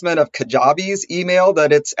assessment of Kajabi's email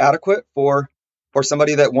that it's adequate for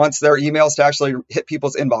somebody that wants their emails to actually hit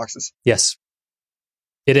people's inboxes? Yes,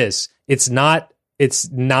 it is. It's not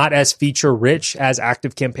as feature rich as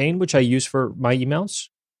ActiveCampaign, which I use for my emails,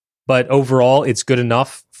 but overall it's good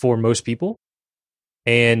enough for most people.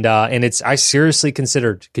 And I seriously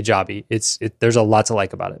considered Kajabi. There's a lot to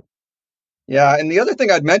like about it. Yeah. And the other thing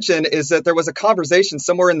I'd mention is that there was a conversation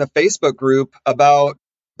somewhere in the Facebook group about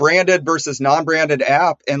branded versus non-branded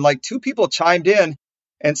app. And like two people chimed in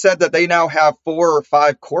and said that they now have 4 or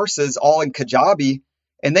 5 courses all in Kajabi.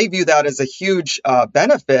 And they view that as a huge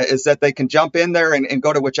benefit, is that they can jump in there and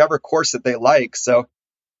go to whichever course that they like. So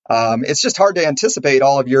it's just hard to anticipate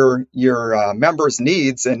all of your members'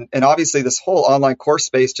 needs. And obviously this whole online course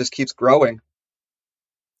space just keeps growing.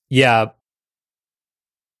 Yeah.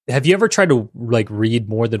 Have you ever tried to like read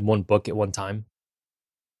more than one book at one time?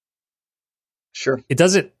 Sure. It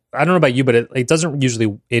doesn't I don't know about you, but it doesn't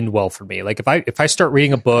usually end well for me. Like if I start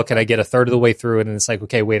reading a book and I get a third of the way through it and it's like,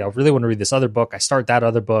 okay, wait, I really want to read this other book. I start that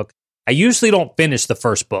other book. I usually don't finish the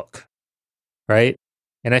first book, right?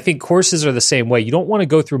 And I think courses are the same way. You don't want to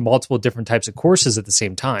go through multiple different types of courses at the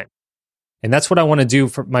same time. And that's what I want to do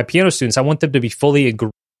for my piano students. I want them to be fully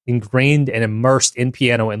ingrained and immersed in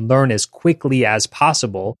piano and learn as quickly as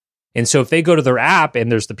possible. And so if they go to their app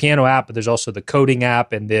and there's the piano app, but there's also the coding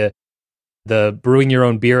app and the brewing your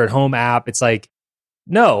own beer at home app, it's like,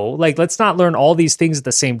 no, like let's not learn all these things at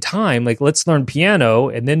the same time. Like let's learn piano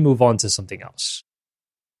and then move on to something else.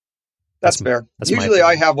 That's fair. Usually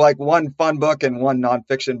I have like one fun book and one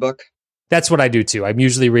nonfiction book. That's what I do too. I'm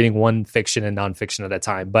usually reading one fiction and nonfiction at a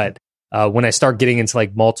time. But when I start getting into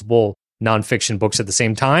like multiple nonfiction books at the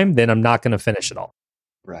same time, then I'm not going to finish it all.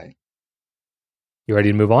 Right. You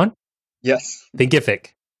ready to move on? Yes. Thinkific.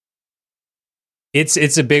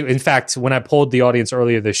 It's a big, in fact, when I polled the audience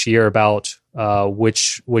earlier this year about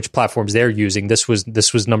which platforms they're using, this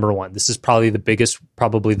was number one. This is probably the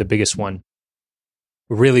biggest one.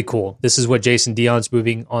 Really cool. This is what Jason Dion's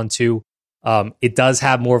moving on to. It does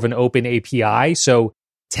have more of an open API. So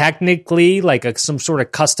technically like some sort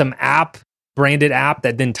of custom app, branded app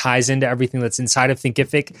that then ties into everything that's inside of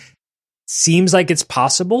Thinkific seems like it's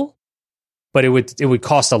possible, but it would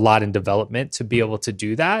cost a lot in development to be able to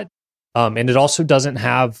do that. And it also doesn't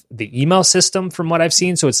have the email system from what I've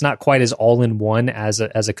seen. So it's not quite as all-in-one as a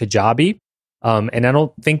Kajabi. And I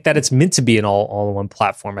don't think that it's meant to be an all-in-one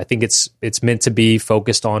platform. I think it's meant to be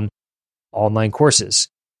focused on online courses.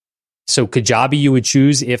 So Kajabi you would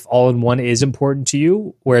choose if all-in-one is important to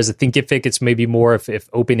you, whereas a Thinkific, it's maybe more if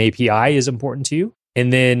open API is important to you.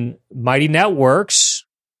 And then Mighty Networks,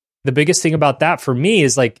 the biggest thing about that for me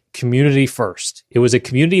is like community first. It was a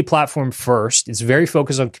community platform first. It's very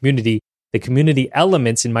focused on community. The community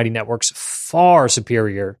elements in Mighty Networks far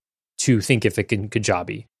superior to Thinkific and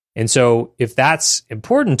Kajabi. And so if that's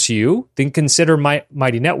important to you, then consider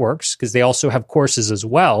Mighty Networks because they also have courses as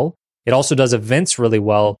well. It also does events really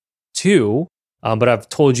well too. But I've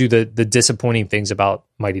told you the disappointing things about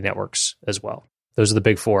Mighty Networks as well. Those are the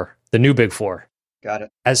big four, the new big four. Got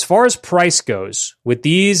it. As far as price goes, with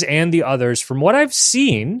these and the others, from what I've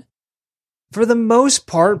seen, for the most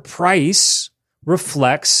part, price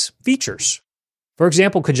reflects features. For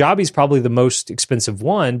example, Kajabi is probably the most expensive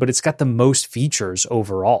one, but it's got the most features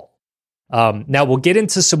overall. Now we'll get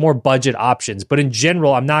into some more budget options, but in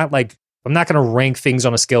general, I'm not going to rank things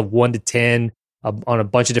on a scale of 1 to 10 on a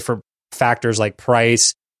bunch of different factors like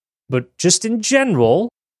price, but just in general,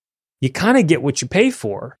 you kind of get what you pay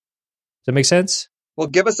for. Does that make sense? Well,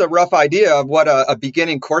 give us a rough idea of what a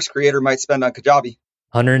beginning course creator might spend on Kajabi.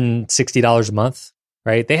 $160 a month,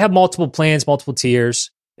 right? They have multiple plans, multiple tiers,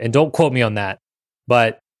 and don't quote me on that.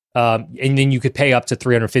 But and then you could pay up to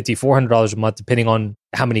 $350, $400 a month, depending on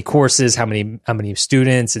how many courses, how many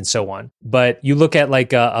students, and so on. But you look at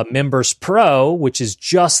like a Members Pro, which is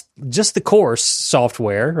just the course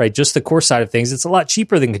software, right? Just the course side of things. It's a lot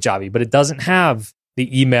cheaper than Kajabi, but it doesn't have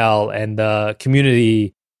the email and the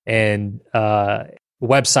community and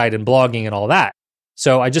website and blogging and all that.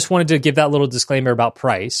 So I just wanted to give that little disclaimer about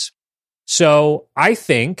price. So I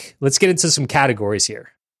think let's get into some categories here.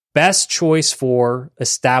 Best choice for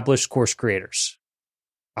established course creators.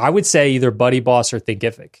 I would say either BuddyBoss or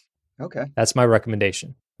Thinkific. Okay. That's my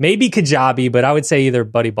recommendation. Maybe Kajabi, but I would say either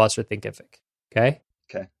BuddyBoss or Thinkific. Okay.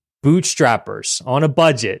 Okay. Bootstrappers on a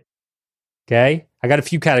budget. Okay. I got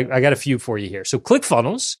a few for you here. So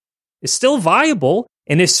ClickFunnels is still viable.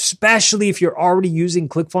 And especially if you're already using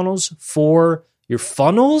ClickFunnels for your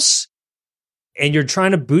funnels and you're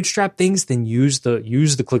trying to bootstrap things, then use the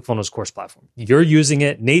ClickFunnels course platform. You're using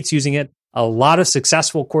it. Nate's using it. A lot of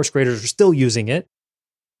successful course creators are still using it.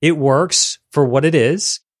 It works for what it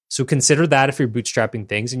is. So consider that if you're bootstrapping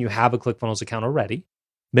things and you have a ClickFunnels account already.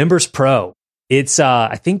 Members Pro. It's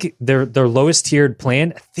I think their lowest tiered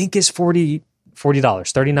plan, I think is $40,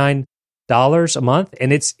 $39 a month.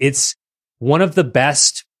 And it's one of the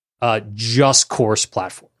best just course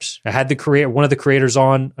platforms. I had one of the creators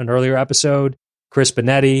on an earlier episode, Chris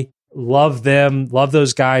Benetti. Love them. Love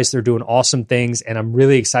those guys. They're doing awesome things. And I'm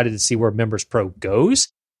really excited to see where Members Pro goes.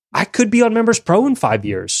 I could be on Members Pro in 5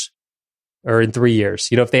 years or in 3 years.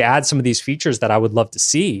 You know, if they add some of these features that I would love to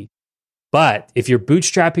see. But if you're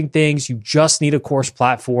bootstrapping things, you just need a course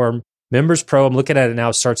platform. Members Pro, I'm looking at it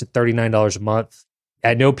now, starts at $39 a month.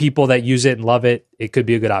 I know people that use it and love it. It could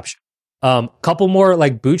be a good option. Couple more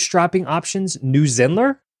like bootstrapping options. New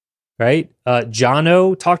Zenler, right?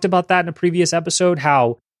 Jono talked about that in a previous episode,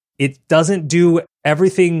 how it doesn't do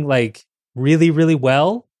everything like really, really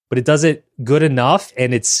well, but it does it good enough.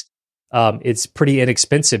 And it's it's pretty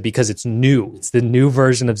inexpensive because it's new. It's the new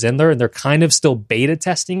version of Zenler, and they're kind of still beta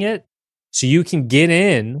testing it. So you can get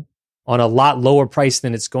in on a lot lower price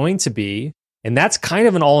than it's going to be. And that's kind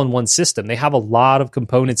of an all-in-one system. They have a lot of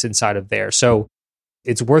components inside of there. So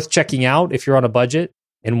it's worth checking out if you're on a budget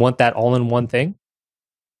and want that all-in-one thing.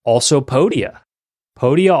 Also, Podia.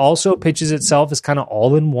 Podia also pitches itself as kind of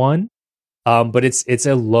all-in-one, but it's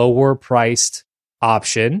a lower priced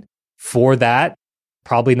option for that.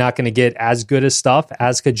 Probably not going to get as good a stuff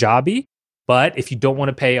as Kajabi, but if you don't want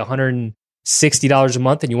to pay $160 a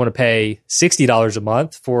month and you want to pay $60 a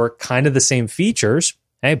month for kind of the same features,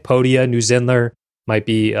 hey, Podia, New Zenler might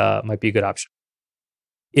be a good option.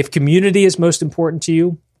 If community is most important to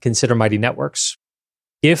you, consider Mighty Networks.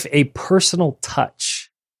 If a personal touch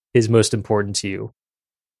is most important to you,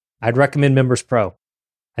 I'd recommend Members Pro.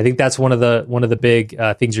 I think that's one of the big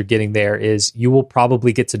things you're getting there is you will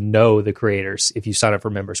probably get to know the creators if you sign up for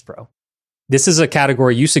Members Pro. This is a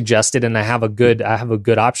category you suggested, and I have a good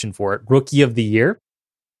option for it. Rookie of the Year,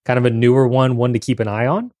 kind of a newer one to keep an eye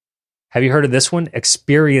on. Have you heard of this one?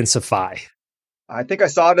 Experienceify. I think I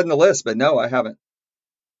saw it in the list, but no, I haven't.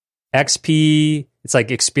 XP, it's like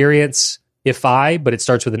Experienceify, but it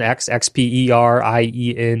starts with an X,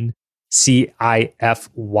 XPERIENCIFY.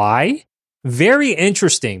 Very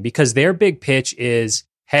interesting because their big pitch is,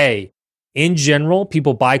 hey, in general,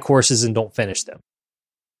 people buy courses and don't finish them.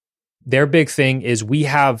 Their big thing is we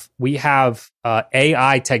have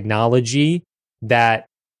AI technology that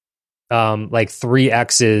like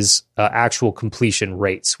 3X's actual completion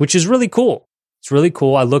rates, which is really cool. It's really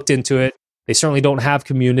cool. I looked into it. They certainly don't have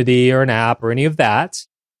community or an app or any of that,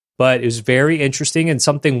 but it was very interesting and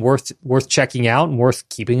something worth checking out and worth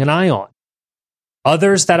keeping an eye on.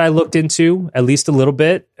 Others that I looked into, at least a little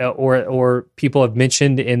bit, or people have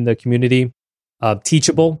mentioned in the community,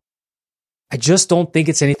 Teachable. I just don't think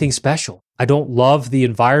it's anything special. I don't love the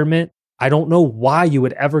environment. I don't know why you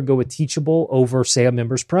would ever go with Teachable over, say, a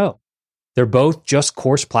Members Pro. They're both just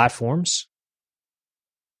course platforms.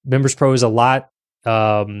 Members Pro is a lot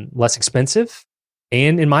less expensive,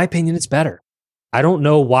 and in my opinion, it's better. I don't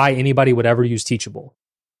know why anybody would ever use Teachable.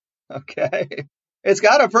 Okay.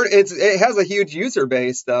 It has a huge user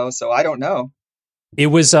base though, so I don't know. It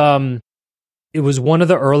was one of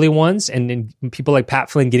the early ones, and people like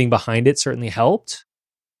Pat Flynn getting behind it certainly helped.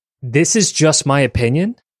 This is just my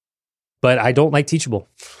opinion, but I don't like Teachable.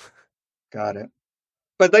 Got it.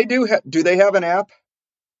 But they do they have an app?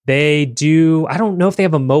 They do. I don't know if they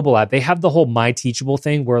have a mobile app. They have the whole My Teachable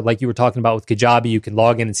thing where, like you were talking about with Kajabi, you can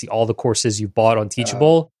log in and see all the courses you've bought on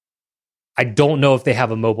Teachable. I don't know if they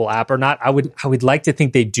have a mobile app or not. I would like to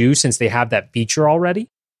think they do since they have that feature already.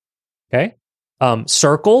 Okay.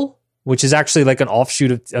 Circle, which is actually like an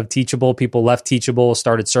offshoot of Teachable. People left Teachable,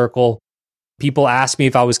 started Circle. People asked me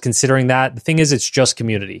if I was considering that. The thing is, it's just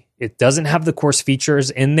community. It doesn't have the course features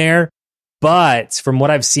in there, but from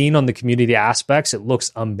what I've seen on the community aspects, it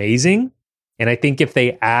looks amazing. And I think if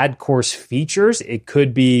they add course features, it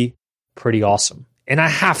could be pretty awesome. And I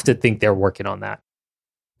have to think they're working on that.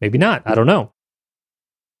 Maybe not. I don't know.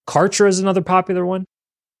 Kartra is another popular one.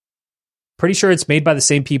 Pretty sure it's made by the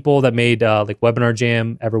same people that made like Webinar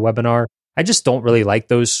Jam, EverWebinar. I just don't really like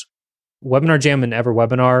those. Webinar Jam and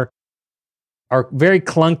EverWebinar are very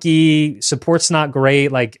clunky. Support's not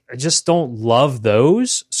great. Like, I just don't love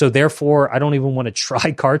those. So therefore, I don't even want to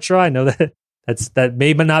try Kartra. I know that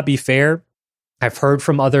may not be fair. I've heard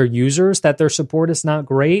from other users that their support is not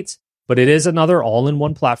great, but it is another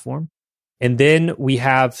all-in-one platform. And then we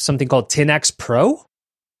have something called 10X Pro,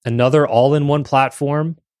 another all-in-one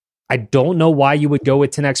platform. I don't know why you would go with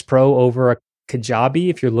 10X Pro over a Kajabi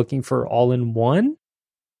if you're looking for all-in-one.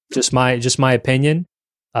 Just my opinion.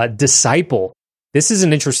 Disciple. This is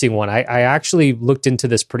an interesting one. I actually looked into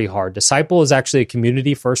this pretty hard. Disciple is actually a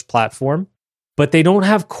community-first platform, but they don't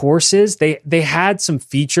have courses. They had some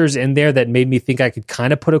features in there that made me think I could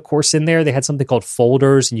kind of put a course in there. They had something called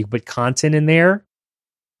folders, and you could put content in there.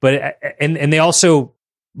 But and they also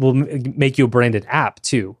will make you a branded app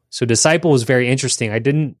too. So Disciple was very interesting. I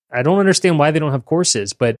don't understand why they don't have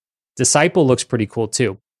courses, but Disciple looks pretty cool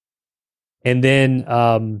too. And then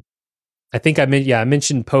I think I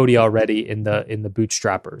mentioned Podia already in the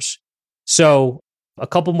bootstrappers. So a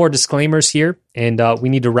couple more disclaimers here, and we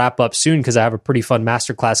need to wrap up soon because I have a pretty fun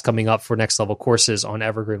masterclass coming up for next level courses on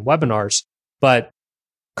Evergreen webinars. But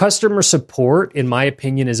customer support, in my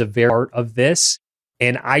opinion, is a very part of this.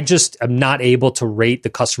 And I just am not able to rate the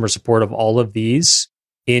customer support of all of these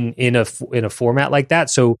in a format like that.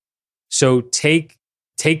 So take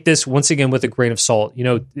this once again with a grain of salt. You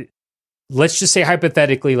know, let's just say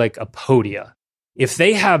hypothetically like a Podia. If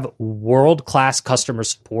they have world-class customer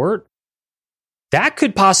support, that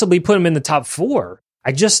could possibly put them in the top 4.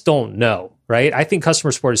 I just don't know, right? I think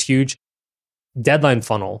customer support is huge. Deadline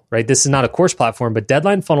Funnel, right? This is not a course platform, but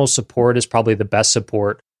Deadline Funnel support is probably the best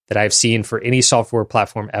support that I've seen for any software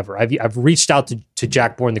platform ever. I've reached out to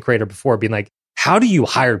Jack Born, the creator, before, being like, how do you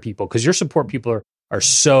hire people? Because your support people are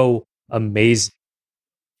so amazing.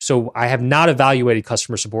 So I have not evaluated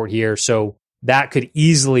customer support here. So that could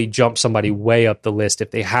easily jump somebody way up the list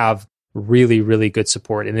if they have really, really good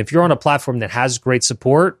support. And if you're on a platform that has great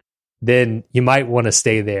support, then you might want to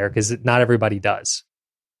stay there because not everybody does.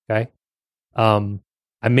 Okay. I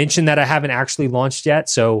mentioned that I haven't actually launched yet.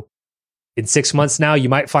 So in 6 months now, you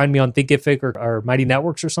might find me on Thinkific or Mighty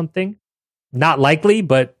Networks or something. Not likely,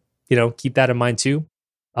 but keep that in mind too.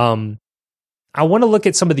 I want to look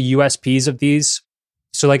at some of the USPs of these.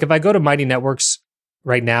 So like if I go to Mighty Networks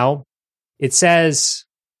right now, it says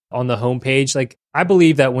on the homepage, like I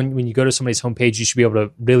believe that when you go to somebody's homepage, you should be able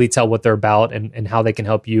to really tell what they're about and how they can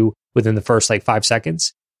help you within the first 5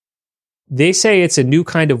 seconds. They say it's a new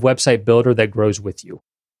kind of website builder that grows with you.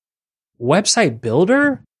 Website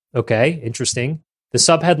builder? Okay, interesting. The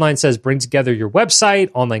subheadline says bring together your website,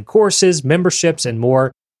 online courses, memberships, and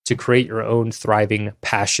more to create your own thriving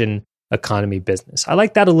passion economy business. I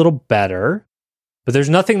like that a little better, but there's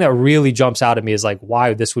nothing that really jumps out at me as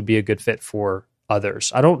why this would be a good fit for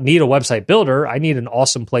others. I don't need a website builder. I need an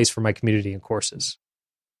awesome place for my community and courses.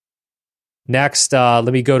 Next, let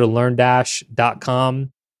me go to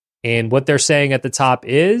LearnDash.com. And what they're saying at the top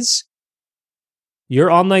is,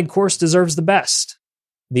 your online course deserves the best.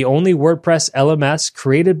 The only WordPress LMS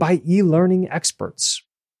created by e-learning experts.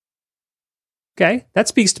 Okay, that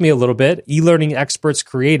speaks to me a little bit. E-learning experts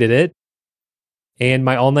created it, and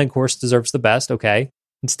my online course deserves the best. Okay.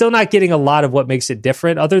 I'm still not getting a lot of what makes it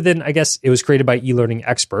different, other than, I guess, it was created by e-learning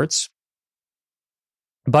experts.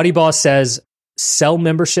 Buddy Boss says, sell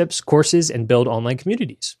memberships, courses, and build online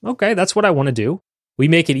communities. Okay, that's what I want to do. We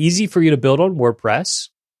make it easy for you to build on WordPress.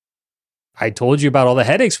 I told you about all the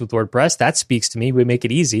headaches with WordPress. That speaks to me. We make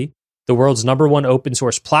it easy. The world's #1 open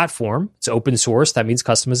source platform. It's open source. That means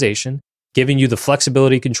customization, giving you the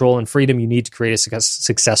flexibility, control, and freedom you need to create a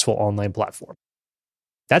successful online platform.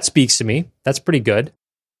 That speaks to me. That's pretty good.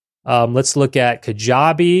 Let's look at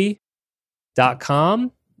Kajabi.com.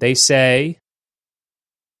 They say,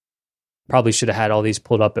 probably should have had all these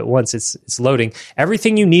pulled up at once. It's loading.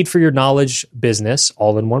 Everything you need for your knowledge business,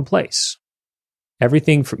 all in one place.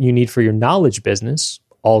 Everything you need for your knowledge business,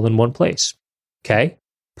 all in one place. Okay?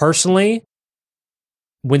 Personally,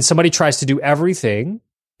 when somebody tries to do everything,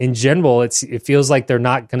 in general, it feels like they're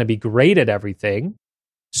not going to be great at everything.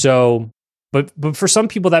 So, but for some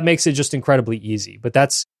people, that makes it just incredibly easy. But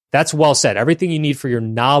that's well said. Everything you need for your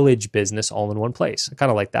knowledge business, all in one place. I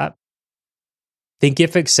kind of like that.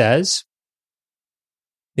 Thinkific says,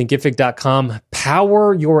 Thinkific.com,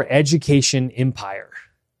 power your education empire.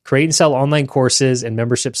 Create and sell online courses and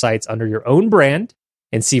membership sites under your own brand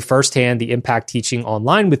and see firsthand the impact teaching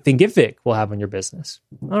online with Thinkific will have on your business.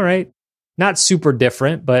 All right. Not super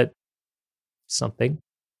different, but something.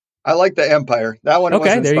 I like the empire. That one.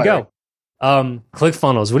 Okay, was there you go.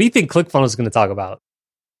 ClickFunnels. What do you think ClickFunnels is going to talk about?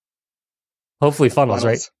 Hopefully funnels,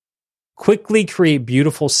 right? Quickly create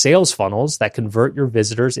beautiful sales funnels that convert your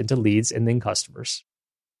visitors into leads and then customers.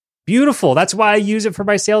 Beautiful. That's why I use it for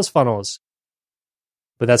my sales funnels.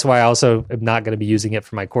 But that's why I also am not going to be using it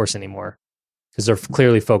for my course anymore, because they're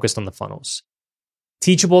clearly focused on the funnels.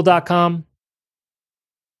 Teachable.com.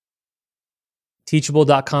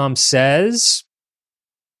 Teachable.com says,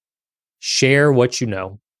 share what you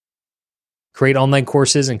know. Create online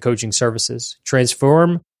courses and coaching services.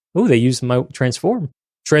 Transform. Oh, they use transform.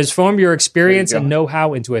 Transform your experience and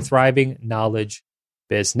know-how into a thriving knowledge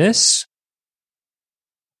business.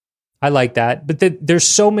 I like that. But there's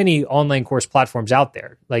so many online course platforms out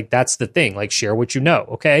there. That's the thing. Share what you know.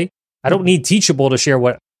 Okay. I don't need Teachable to share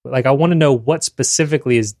what, I want to know what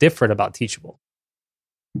specifically is different about Teachable.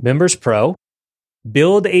 Members Pro,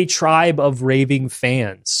 build a tribe of raving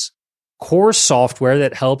fans. Course software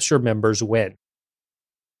that helps your members win.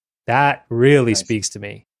 That really speaks to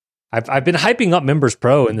me. I've been hyping up Members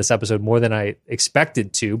Pro in this episode more than I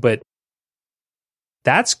expected to, but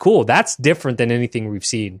that's cool. That's different than anything we've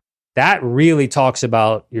seen. That really talks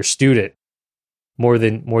about your student more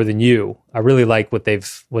than you. I really like what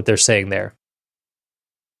they're saying there.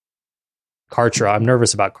 Kartra. I'm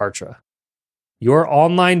nervous about Kartra. Your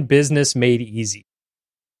online business made easy.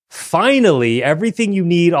 Finally, everything you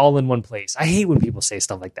need all in one place. I hate when people say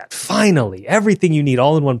stuff like that. Finally, everything you need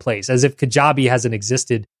all in one place, as if Kajabi hasn't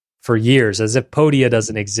existed for years, as if Podia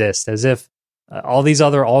doesn't exist, as if all these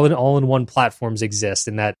other all-in-one platforms exist,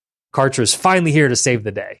 and that Kartra is finally here to save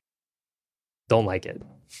the day. Don't like it.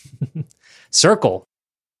 Circle,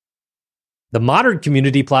 the modern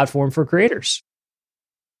community platform for creators.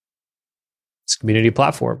 It's a community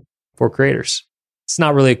platform for creators. It's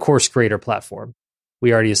not really a course creator platform.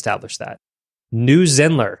 We already established that. New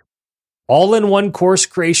Zenler, all-in-one course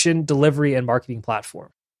creation, delivery, and marketing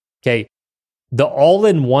platform. Okay. The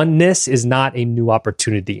all-in-oneness is not a new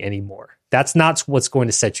opportunity anymore. That's not what's going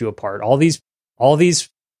to set you apart. All these half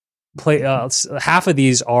of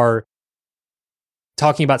these are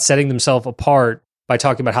talking about setting themselves apart by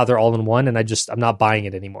talking about how they're all in one, and I'm not buying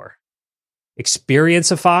it anymore.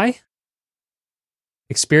 Experienceify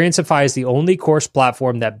is the only course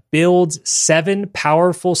platform that builds 7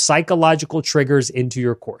 powerful psychological triggers into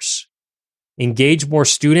your course. Engage more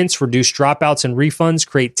students, reduce dropouts and refunds,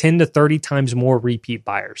 create 10 to 30 times more repeat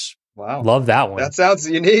buyers. Wow. Love that one. That sounds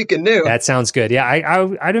unique and new. That sounds good.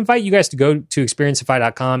 Yeah, I'd invite you guys to go to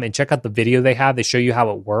experienceify.com and check out the video they have. They show you how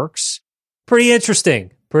it works. Pretty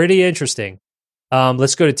interesting.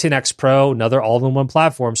 Let's go to 10X Pro, another all-in-one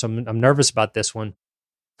platform. So I'm nervous about this one.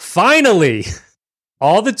 Finally,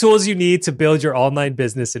 all the tools you need to build your online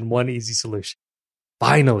business in one easy solution.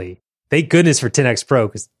 Finally. Thank goodness for 10X Pro,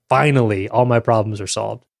 because finally all my problems are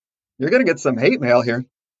solved. You're going to get some hate mail here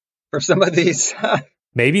for some of these.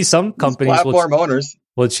 Maybe some companies platform owners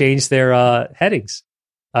will change their headings.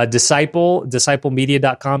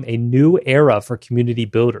 DiscipleMedia.com, a new era for community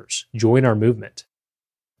builders. Join our movement.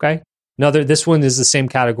 Okay. This one is the same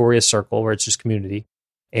category as Circle, where it's just community.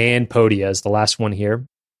 And Podia is the last one here.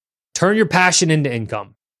 Turn your passion into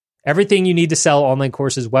income. Everything you need to sell online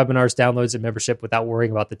courses, webinars, downloads, and membership without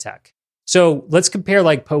worrying about the tech. So let's compare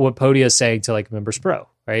what Podia is saying to Members Pro,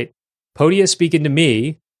 right? Podia is speaking to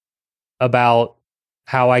me about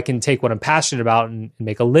how I can take what I'm passionate about and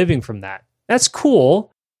make a living from that. That's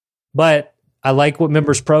cool, but I like what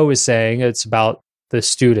Members Pro is saying. It's about the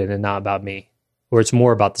student and not about me, or it's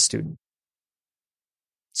more about the student.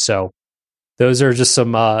 So those are just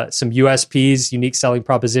some USPs, unique selling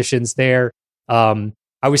propositions there.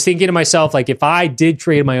 I was thinking to myself, if I did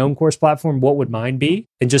create my own course platform, what would mine be?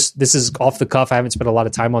 And this is off the cuff. I haven't spent a lot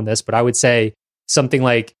of time on this, but I would say something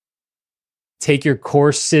like, take your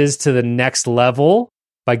courses to the next level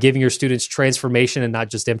by giving your students transformation and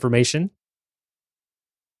not just information.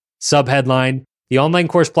 Subheadline, the online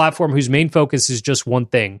course platform whose main focus is just one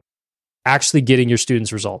thing, actually getting your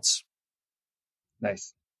students results.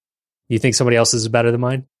 Nice. You think somebody else is better than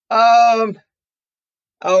mine?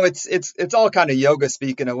 It's all kind of yoga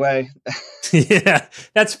speak in a way. Yeah,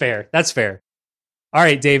 that's fair. All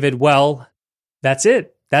right, David. Well, that's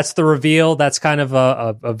it. That's the reveal. That's kind of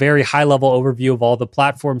a very high level overview of all the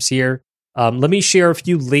platforms here. Let me share a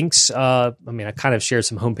few links. I kind of shared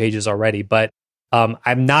some homepages already, but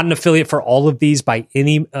I'm not an affiliate for all of these by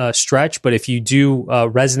any stretch. But if you do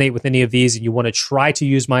resonate with any of these and you want to try to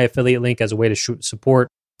use my affiliate link as a way to support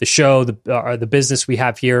the show, the business we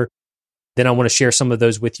have here, then I want to share some of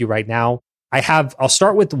those with you right now. I'll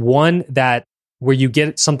start with one where you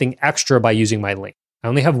get something extra by using my link. I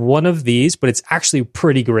only have one of these, but it's actually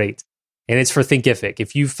pretty great. And it's for Thinkific.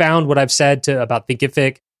 If you found what I've said about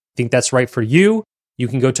Thinkific, think that's right for you, you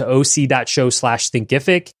can go to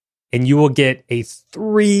oc.show/Thinkific and you will get a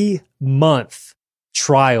 3-month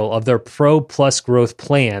trial of their Pro Plus Growth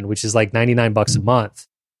plan, which is like $99 a month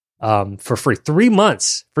for free. 3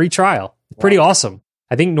 months, free trial. Pretty awesome.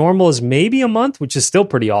 I think normal is maybe a month, which is still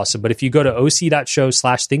pretty awesome. But if you go to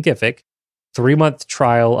oc.show/Thinkific, 3-month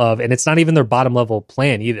trial and it's not even their bottom level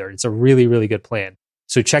plan either. It's a really, really good plan.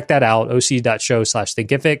 So check that out,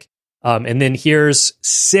 oc.show/Thinkific. And then here's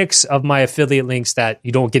 6 of my affiliate links that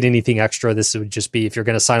you don't get anything extra. This would just be if you're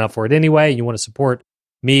going to sign up for it anyway, you want to support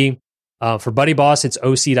me. For Buddy Boss, it's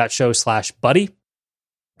oc.show/buddy.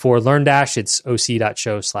 For LearnDash, it's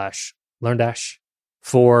oc.show/LearnDash.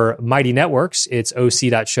 For Mighty Networks, it's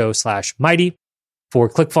oc.show/Mighty. For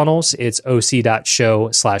ClickFunnels, it's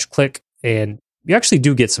oc.show/click. And you actually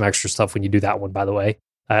do get some extra stuff when you do that one, by the way,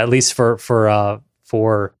 at least for a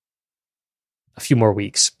few more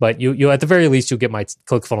weeks. But you at the very least, you'll get my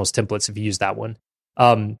ClickFunnels templates if you use that one.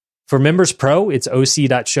 For Members Pro, it's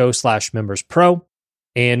oc.show/memberspro.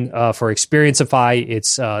 And for Experienceify,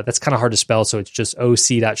 it's that's kind of hard to spell, so it's just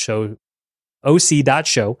oc.show/XP.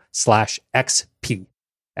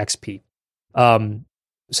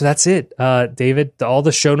 So that's it, David. All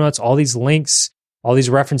the show notes, all these links, all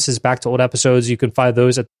these references back to old episodes, you can find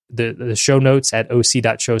those at the show notes at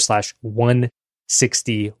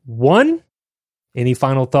oc.show/161. Any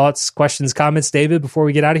final thoughts, questions, comments, David, before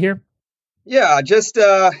we get out of here? Yeah, just,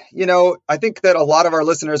 I think that a lot of our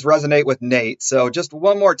listeners resonate with Nate. So just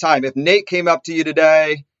one more time, if Nate came up to you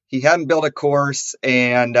today, He hadn't built a course,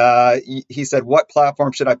 and he said, "What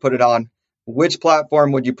platform should I put it on? Which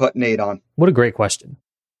platform would you put Nate on?" What a great question.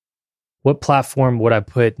 What platform would I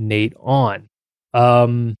put Nate on?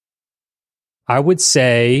 I would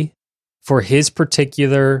say for his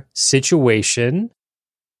particular situation,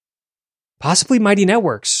 possibly Mighty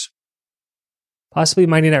Networks. I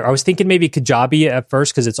was thinking maybe Kajabi at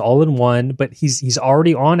first because it's all in one, but he's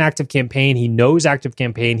already on ActiveCampaign. He knows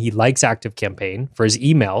ActiveCampaign. He likes ActiveCampaign for his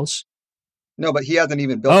emails. No, but he hasn't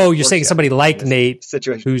even built. Oh, you're saying somebody like Nate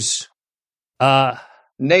situation who's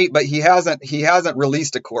Nate, but he hasn't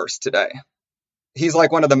released a course today. He's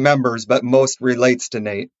like one of the members, but most relates to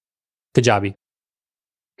Nate. Kajabi.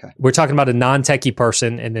 Okay. We're talking about a non-techie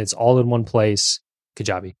person, and it's all in one place.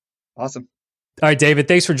 Kajabi. Awesome. All right, David,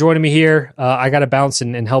 thanks for joining me here. I got to bounce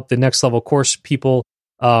and help the Next Level Course people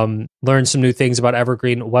learn some new things about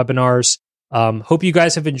Evergreen webinars. Hope you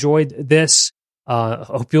guys have enjoyed this.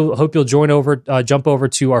 Hope you'll jump over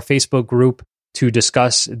to our Facebook group to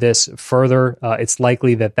discuss this further. It's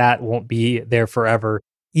likely that won't be there forever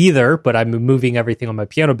either, but I'm moving everything on my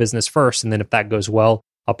piano business first, and then if that goes well,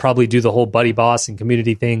 I'll probably do the whole Buddy Boss and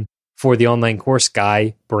community thing for the Online Course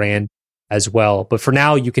Guy brand as well. But for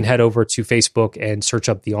now, you can head over to Facebook and search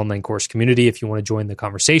up the Online Course community if you want to join the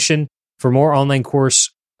conversation. For more online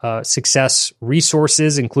course success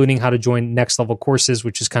resources, including how to join Next Level Courses,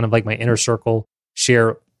 which is kind of like my inner circle,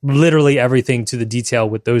 share literally everything to the detail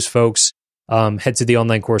with those folks, head to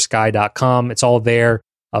theonlinecourseguy.com. It's all there.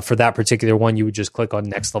 For that particular one, you would just click on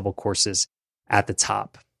Next Level Courses at the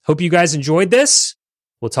top. Hope you guys enjoyed this.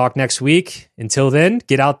 We'll talk next week. Until then,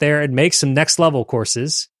 get out there and make some next level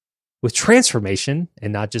courses with transformation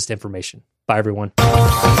and not just information. Bye, everyone.